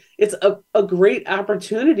really, it's a great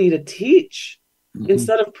opportunity to teach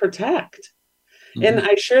instead of protect. And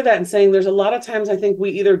I share that in saying there's a lot of times I think we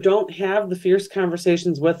either don't have the fierce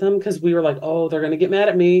conversations with them because we were like, oh, they're going to get mad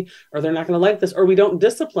at me, or they're not going to like this, or we don't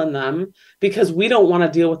discipline them because we don't want to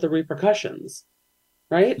deal with the repercussions.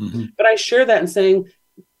 Right. But I share that in saying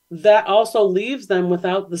that also leaves them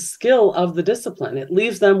without the skill of the discipline. It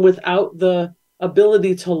leaves them without the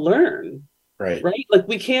ability to learn. Right. Like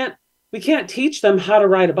we can't teach them how to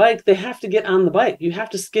ride a bike. They have to get on the bike. You have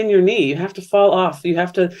to skin your knee. You have to fall off. You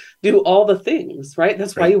have to do all the things, right?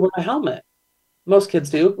 That's why you wear a helmet. Most kids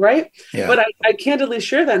do, right? Yeah. But I candidly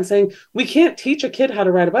share that and saying, we can't teach a kid how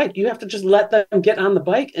to ride a bike. You have to just let them get on the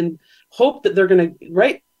bike and hope that they're going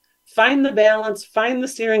to, find the balance, find the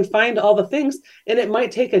steering, find all the things. And it might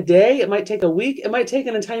take a day. It might take a week. It might take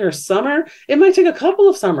an entire summer. It might take a couple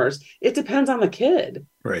of summers. It depends on the kid.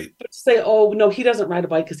 Right. But to say, oh, no, he doesn't ride a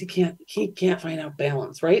bike because he can't find out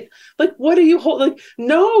balance, right? Like, what do you hold? Like,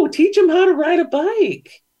 no, teach him how to ride a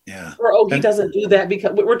bike. Yeah. Or, he doesn't do that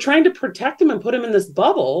because we're trying to protect him and put him in this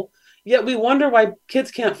bubble. Yet we wonder why kids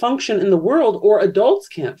can't function in the world or adults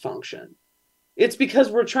can't function. It's because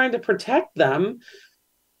we're trying to protect them.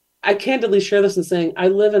 I candidly share this in saying I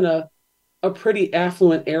live in a pretty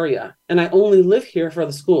affluent area and I only live here for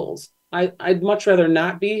the schools. I'd much rather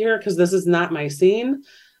not be here because this is not my scene.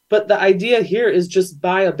 But the idea here is just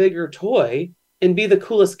buy a bigger toy and be the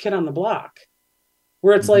coolest kid on the block.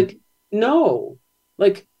 Where it's like, no,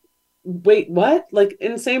 like, wait, what? Like,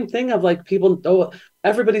 in the same thing of like people, oh,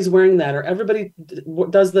 everybody's wearing that or everybody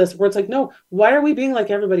does this, where it's like, no, why are we being like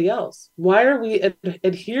everybody else? Why are we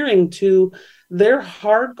adhering to their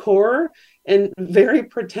hardcore and very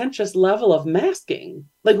pretentious level of masking?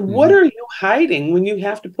 Like, what are you hiding when you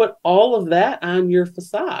have to put all of that on your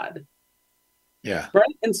facade? Yeah.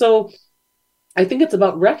 Right. And so I think it's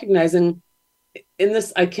about recognizing in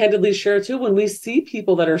this, I candidly share too, when we see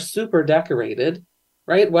people that are super decorated,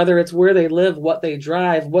 right? Whether it's where they live, what they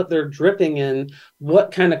drive, what they're dripping in,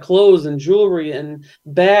 what kind of clothes and jewelry and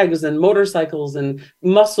bags and motorcycles and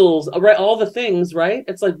muscles, right? All the things, right?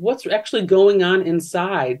 It's like, what's actually going on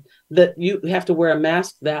inside that you have to wear a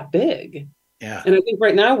mask that big? Yeah. And I think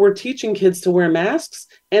right now we're teaching kids to wear masks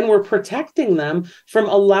and we're protecting them from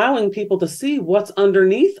allowing people to see what's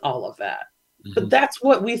underneath all of that. But that's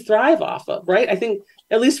what we thrive off of, right? I think,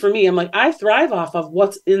 at least for me, I'm like, I thrive off of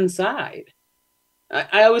what's inside.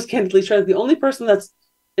 I always candidly share that the only person that's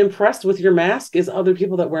impressed with your mask is other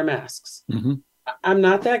people that wear masks. I'm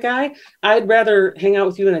not that guy. I'd rather hang out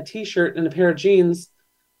with you in a t-shirt and a pair of jeans,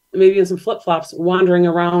 maybe in some flip-flops, wandering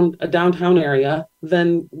around a downtown area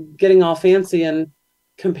than getting all fancy and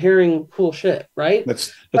comparing cool shit, right?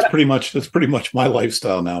 That's pretty much my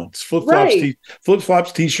lifestyle now. It's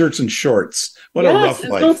flip-flops, t-shirts, and shorts. What a rough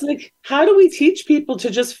life. So it's like, how do we teach people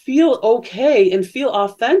to just feel okay and feel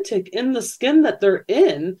authentic in the skin that they're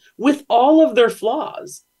in with all of their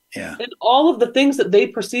flaws? Yeah. And all of the things that they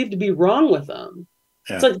perceive to be wrong with them.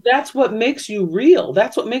 Yeah. It's like, that's what makes you real.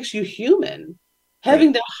 That's what makes you human.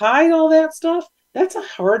 Having to hide all that stuff, that's a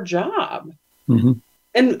hard job.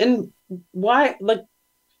 And why, like,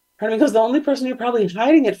 because the only person you're probably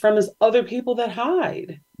hiding it from is other people that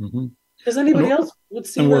hide. Because anybody else would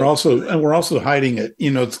see. And we're also hiding it.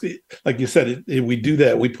 It's like you said, we do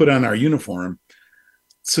that. We put on our uniform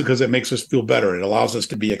so because it makes us feel better. It allows us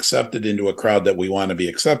to be accepted into a crowd that we want to be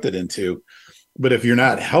accepted into. But if you're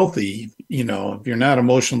not healthy, if you're not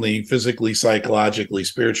emotionally, physically, psychologically,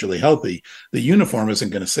 spiritually healthy, the uniform isn't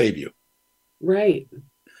going to save you. Right.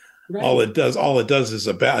 All it does is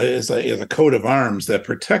a coat of arms that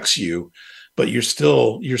protects you, but you're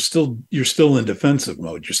still in defensive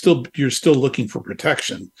mode. You're still looking for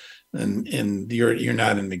protection, and you're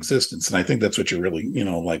not in existence. And I think that's what you're really,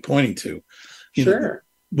 like pointing to. Sure.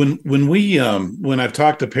 When I've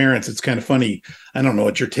talked to parents, it's kind of funny. I don't know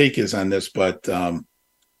what your take is on this, but parents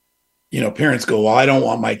go, well, I don't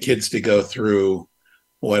want my kids to go through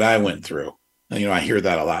what I went through. And, I hear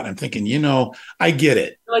that a lot. I'm thinking, I get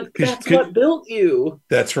it. Like, that's what built you.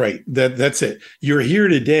 That's right. That's it. You're here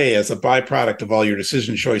today as a byproduct of all your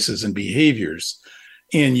decision choices and behaviors.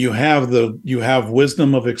 And you have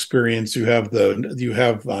wisdom of experience. You have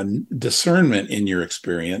discernment in your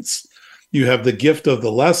experience. You have the gift of the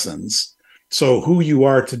lessons. So who you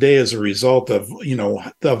are today as a result of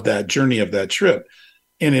that journey, of that trip.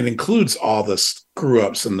 And it includes all the screw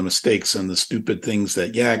ups and the mistakes and the stupid things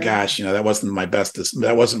that, that wasn't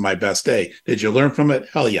my best day. Did you learn from it?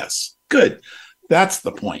 Hell yes. Good. That's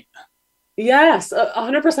the point. Yes,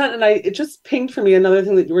 100%. And it just pinged for me another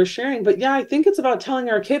thing that you were sharing. But yeah, I think it's about telling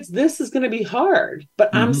our kids this is going to be hard,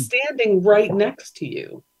 but I'm standing right next to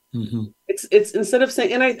you. Mm-hmm. It's instead of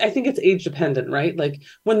saying, and I think it's age dependent, right? Like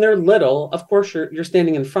when they're little, of course you're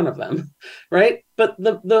standing in front of them, right? But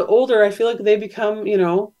the older I feel like they become,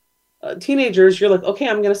 teenagers, you're like, okay,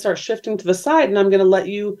 I'm going to start shifting to the side, and I'm going to let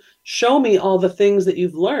you show me all the things that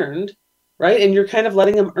you've learned, right? And you're kind of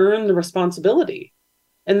letting them earn the responsibility,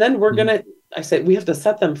 and then we're gonna. I say we have to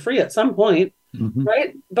set them free at some point,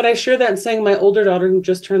 right? But I share that in saying my older daughter, who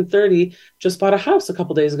just turned 30, just bought a house a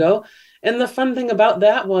couple days ago. And the fun thing about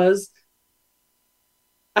that was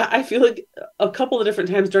I feel like a couple of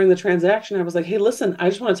different times during the transaction, I was like, hey, listen, I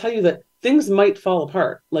just want to tell you that things might fall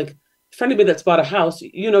apart. Like for anybody that's bought a house,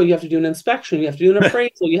 you have to do an inspection, you have to do an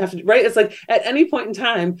appraisal, you have to, right? It's like at any point in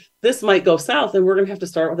time, this might go south and we're going to have to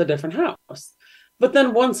start with a different house. But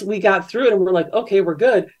then once we got through it and we're like, okay, we're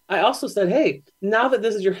good. I also said, hey, now that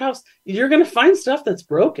this is your house, you're going to find stuff that's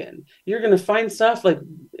broken. You're going to find stuff like,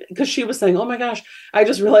 because she was saying, oh my gosh, I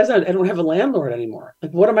just realized I don't have a landlord anymore.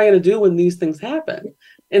 Like, what am I going to do when these things happen?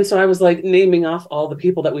 And so I was like naming off all the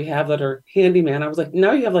people that we have that are handyman. I was like,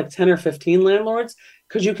 now you have like 10 or 15 landlords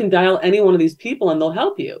because you can dial any one of these people and they'll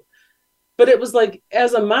help you. But it was like,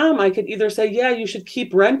 as a mom, I could either say, yeah, you should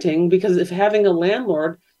keep renting because if having a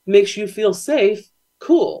landlord makes you feel safe,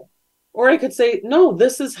 cool. Or I could say, no,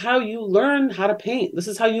 this is how you learn how to paint. This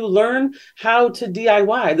is how you learn how to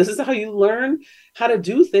DIY. This is how you learn how to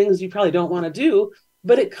do things you probably don't want to do,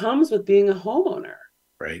 but it comes with being a homeowner.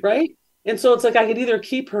 Right. And so it's like, I could either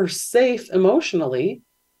keep her safe emotionally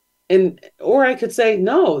or I could say,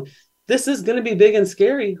 no, this is going to be big and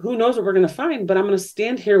scary. Who knows what we're going to find, but I'm going to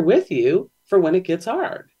stand here with you for when it gets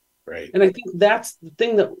hard. Right. And I think that's the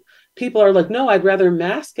thing that people are like, no, I'd rather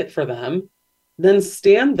mask it for them than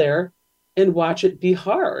stand there and watch it be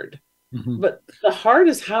hard. But the hard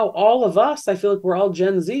is how all of us, I feel like we're all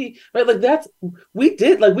Gen Z, right? Like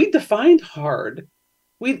we defined hard.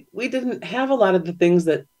 We didn't have a lot of the things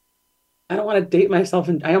that, I don't want to date myself,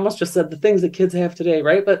 and I almost just said the things that kids have today,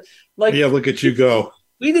 right? But like, yeah, look at you go.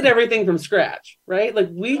 We did everything from scratch, right? Like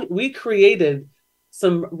we created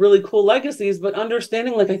some really cool legacies, but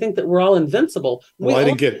understanding, like, I think that we're all invincible. Well, I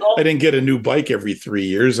didn't get a new bike every 3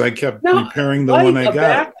 years. I kept repairing the one I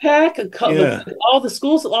got. Backpack, all the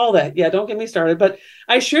schools, all that. Yeah, don't get me started. But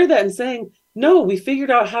I share that in saying, no, we figured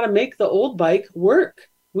out how to make the old bike work.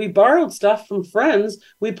 We borrowed stuff from friends.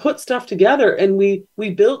 We put stuff together, and we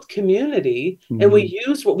built community, and we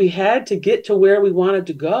used what we had to get to where we wanted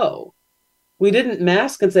to go. We didn't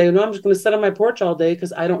mask and say, no, I'm just going to sit on my porch all day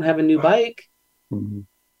because I don't have a new bike.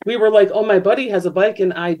 We were like, oh, my buddy has a bike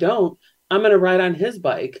and I don't. I'm going to ride on his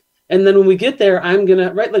bike. And then when we get there, I'm going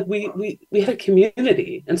to, right? Like we had a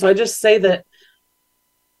community. And so I just say that,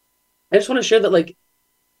 I just want to share that, like,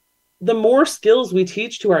 the more skills we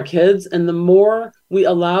teach to our kids and the more we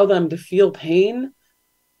allow them to feel pain,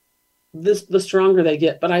 the stronger they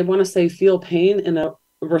get. But I want to say feel pain in a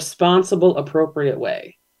responsible, appropriate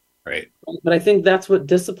way. Right. But I think that's what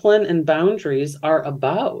discipline and boundaries are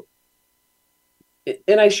about.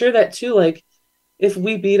 And I share that too. Like, if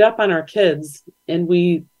we beat up on our kids and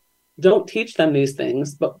we don't teach them these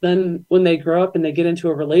things, but then when they grow up and they get into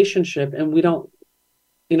a relationship and we don't,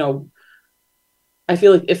 I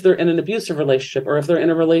feel like if they're in an abusive relationship or if they're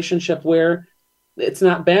in a relationship where it's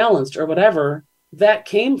not balanced or whatever, that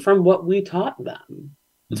came from what we taught them.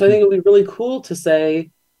 So I think it would be really cool to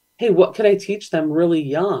say, hey, what can I teach them really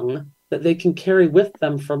young that they can carry with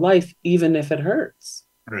them for life, even if it hurts?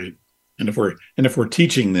 Right. And if we're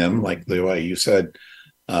teaching them, like the way you said,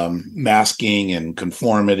 masking and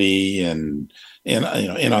conformity and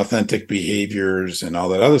inauthentic behaviors and all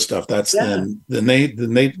that other stuff, that's then they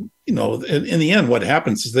in the end, what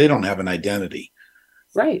happens is they don't have an identity.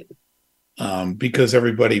 Right. Because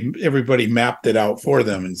everybody mapped it out for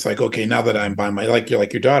them. And it's like, okay, now that I'm by like your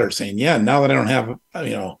daughter saying, yeah, now that I don't have,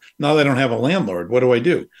 now that I don't have a landlord, what do I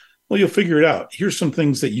do? Well, you'll figure it out. Here's some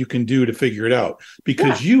things that you can do to figure it out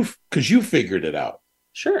because you figured it out.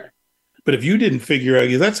 Sure. But if you didn't figure out,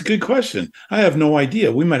 that's a good question. I have no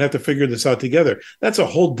idea. We might have to figure this out together. That's a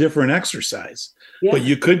whole different exercise. Yeah. But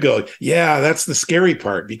you could go, yeah, that's the scary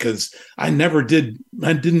part because I didn't,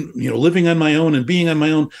 living on my own and being on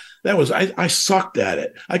my own. I sucked at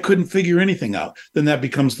it. I couldn't figure anything out. Then that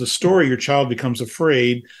becomes the story. Your child becomes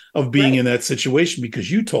afraid of being in that situation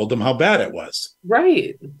because you told them how bad it was.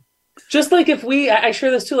 Right. Just like I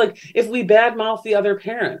share this too, like if we badmouth the other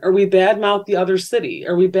parent or we badmouth the other city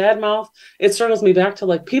or it circles me back to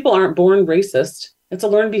like people aren't born racist. It's a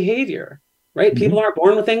learned behavior, right? Mm-hmm. People aren't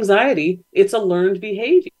born with anxiety. It's a learned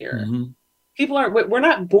behavior. Mm-hmm. We're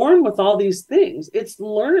not born with all these things. It's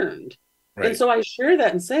learned. Right. And so I share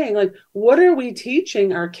that and saying like, what are we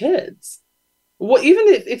teaching our kids? Even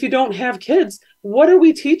if you don't have kids, what are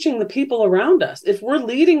we teaching the people around us? If we're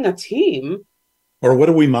leading a team, or what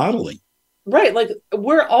are we modeling? Right. Like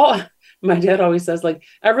my dad always says, like,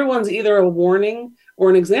 everyone's either a warning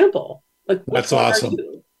or an example. Like, that's awesome.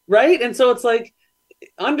 Right. And so it's like,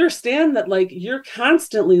 understand that like you're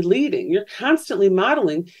constantly leading, you're constantly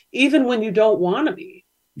modeling, even when you don't want to be.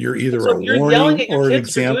 You're either a warning or an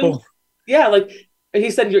example. Like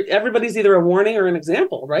he said, everybody's either a warning or an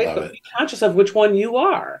example, right? But be conscious of which one you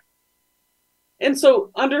are. And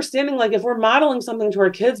so understanding like if we're modeling something to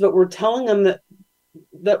our kids, but we're telling them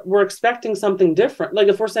that we're expecting something different. Like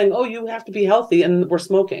if we're saying, oh, you have to be healthy and we're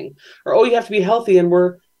smoking, or, oh, you have to be healthy and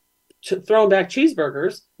we're throwing back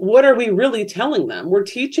cheeseburgers. What are we really telling them? We're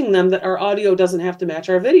teaching them that our audio doesn't have to match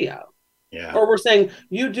our video. Yeah. Or we're saying,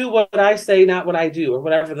 you do what I say, not what I do, or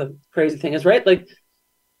whatever the crazy thing is, right? Like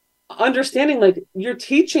understanding, like you're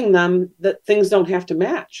teaching them that things don't have to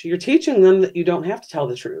match. You're teaching them that you don't have to tell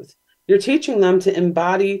the truth. You're teaching them to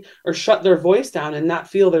embody or shut their voice down and not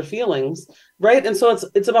feel their feelings, right? And so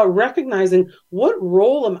it's about recognizing, what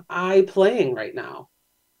role am I playing right now?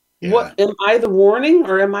 Yeah. What am I, the warning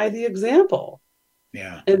or am I the example?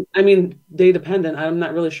 Yeah. And I mean, day dependent. I'm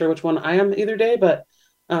not really sure which one I am either day, but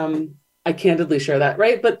I candidly share that,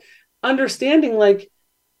 right? But understanding, like,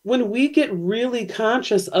 when we get really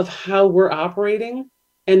conscious of how we're operating,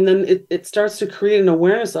 and then it starts to create an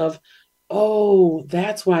awareness of, oh,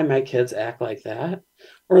 that's why my kids act like that,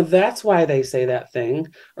 or that's why they say that thing,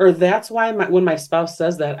 or that's why when my spouse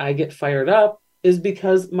says that, I get fired up, is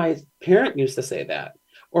because my parent used to say that,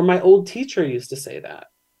 or my old teacher used to say that,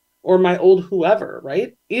 or my old whoever,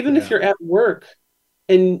 right? Even if you're at work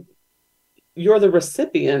and you're the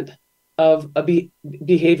recipient of a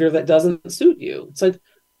behavior that doesn't suit you, it's like,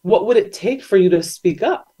 what would it take for you to speak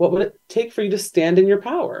up? What would it take for you to stand in your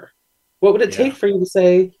power? What would it take for you to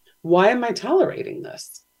say, why am I tolerating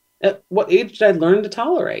this? At what age did I learn to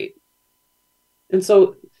tolerate? And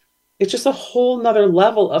so it's just a whole nother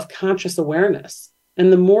level of conscious awareness.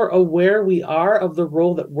 And the more aware we are of the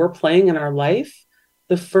role that we're playing in our life,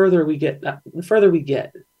 the further we get, the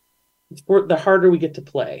harder we get to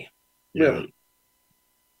play. Yeah. Really.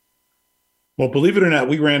 Well, believe it or not,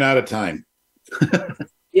 we ran out of time.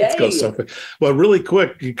 Let's go something. Well, really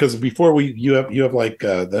quick, because before you have like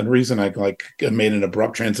the reason I made an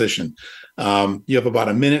abrupt transition. You have about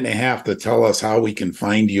a minute and a half to tell us how we can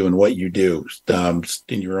find you and what you do,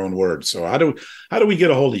 in your own words. So how do we get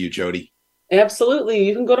a hold of you, Jodee? Absolutely.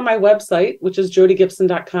 You can go to my website, which is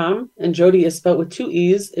jodeegibson.com, and Jodee is spelled with 2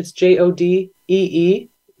 E's. It's JODEEGIBSON.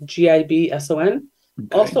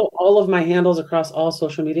 Okay. Also, all of my handles across all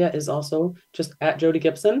social media is also just at Jodee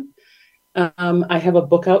Gibson. I have a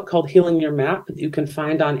book out called Healing Your Map that you can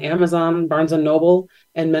find on Amazon, Barnes & Noble,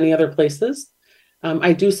 and many other places.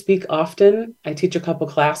 I do speak often. I teach a couple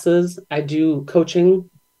classes. I do coaching,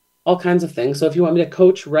 all kinds of things. So if you want me to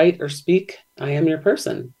coach, write, or speak, I am your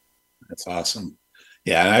person. That's awesome.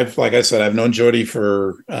 Yeah, and like I said, I've known Jodee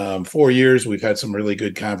for 4 years. We've had some really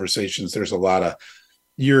good conversations. There's a lot of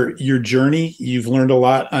your journey. You've learned a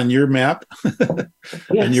lot on your map,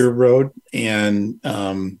 on your road, and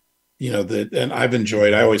and I've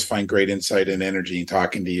enjoyed. I always find great insight and energy in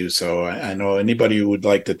talking to you. So I know anybody who would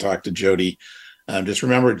like to talk to Jodee, just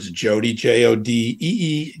remember it's Jodee,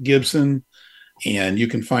 Jodee Gibson. And you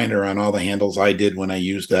can find her on all the handles I did when I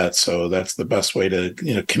used that. So that's the best way to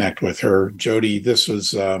connect with her. Jodee, this was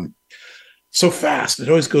so fast. It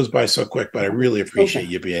always goes by so quick, but I really appreciate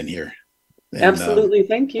you being here. And, absolutely.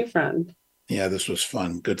 Thank you, friend. Yeah, this was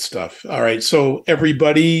fun. Good stuff. All right. So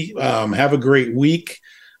everybody, have a great week.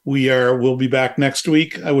 We'll be back next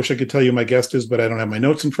week. I wish I could tell you who my guest is, but I don't have my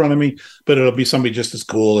notes in front of me, but it'll be somebody just as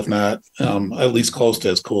cool, if not at least close to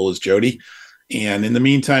as cool as Jodee. And in the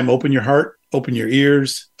meantime, open your heart, open your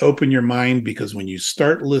ears, open your mind, because when you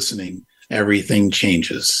start listening, everything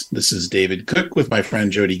changes. This is David Cook with my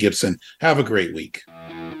friend Jodee Gibson. Have a great week.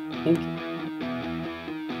 Thank you.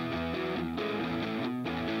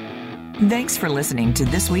 Thanks for listening to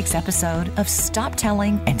this week's episode of Stop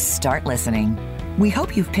Telling and Start Listening. We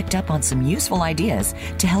hope you've picked up on some useful ideas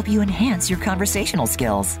to help you enhance your conversational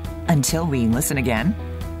skills. Until we listen again,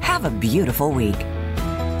 have a beautiful week.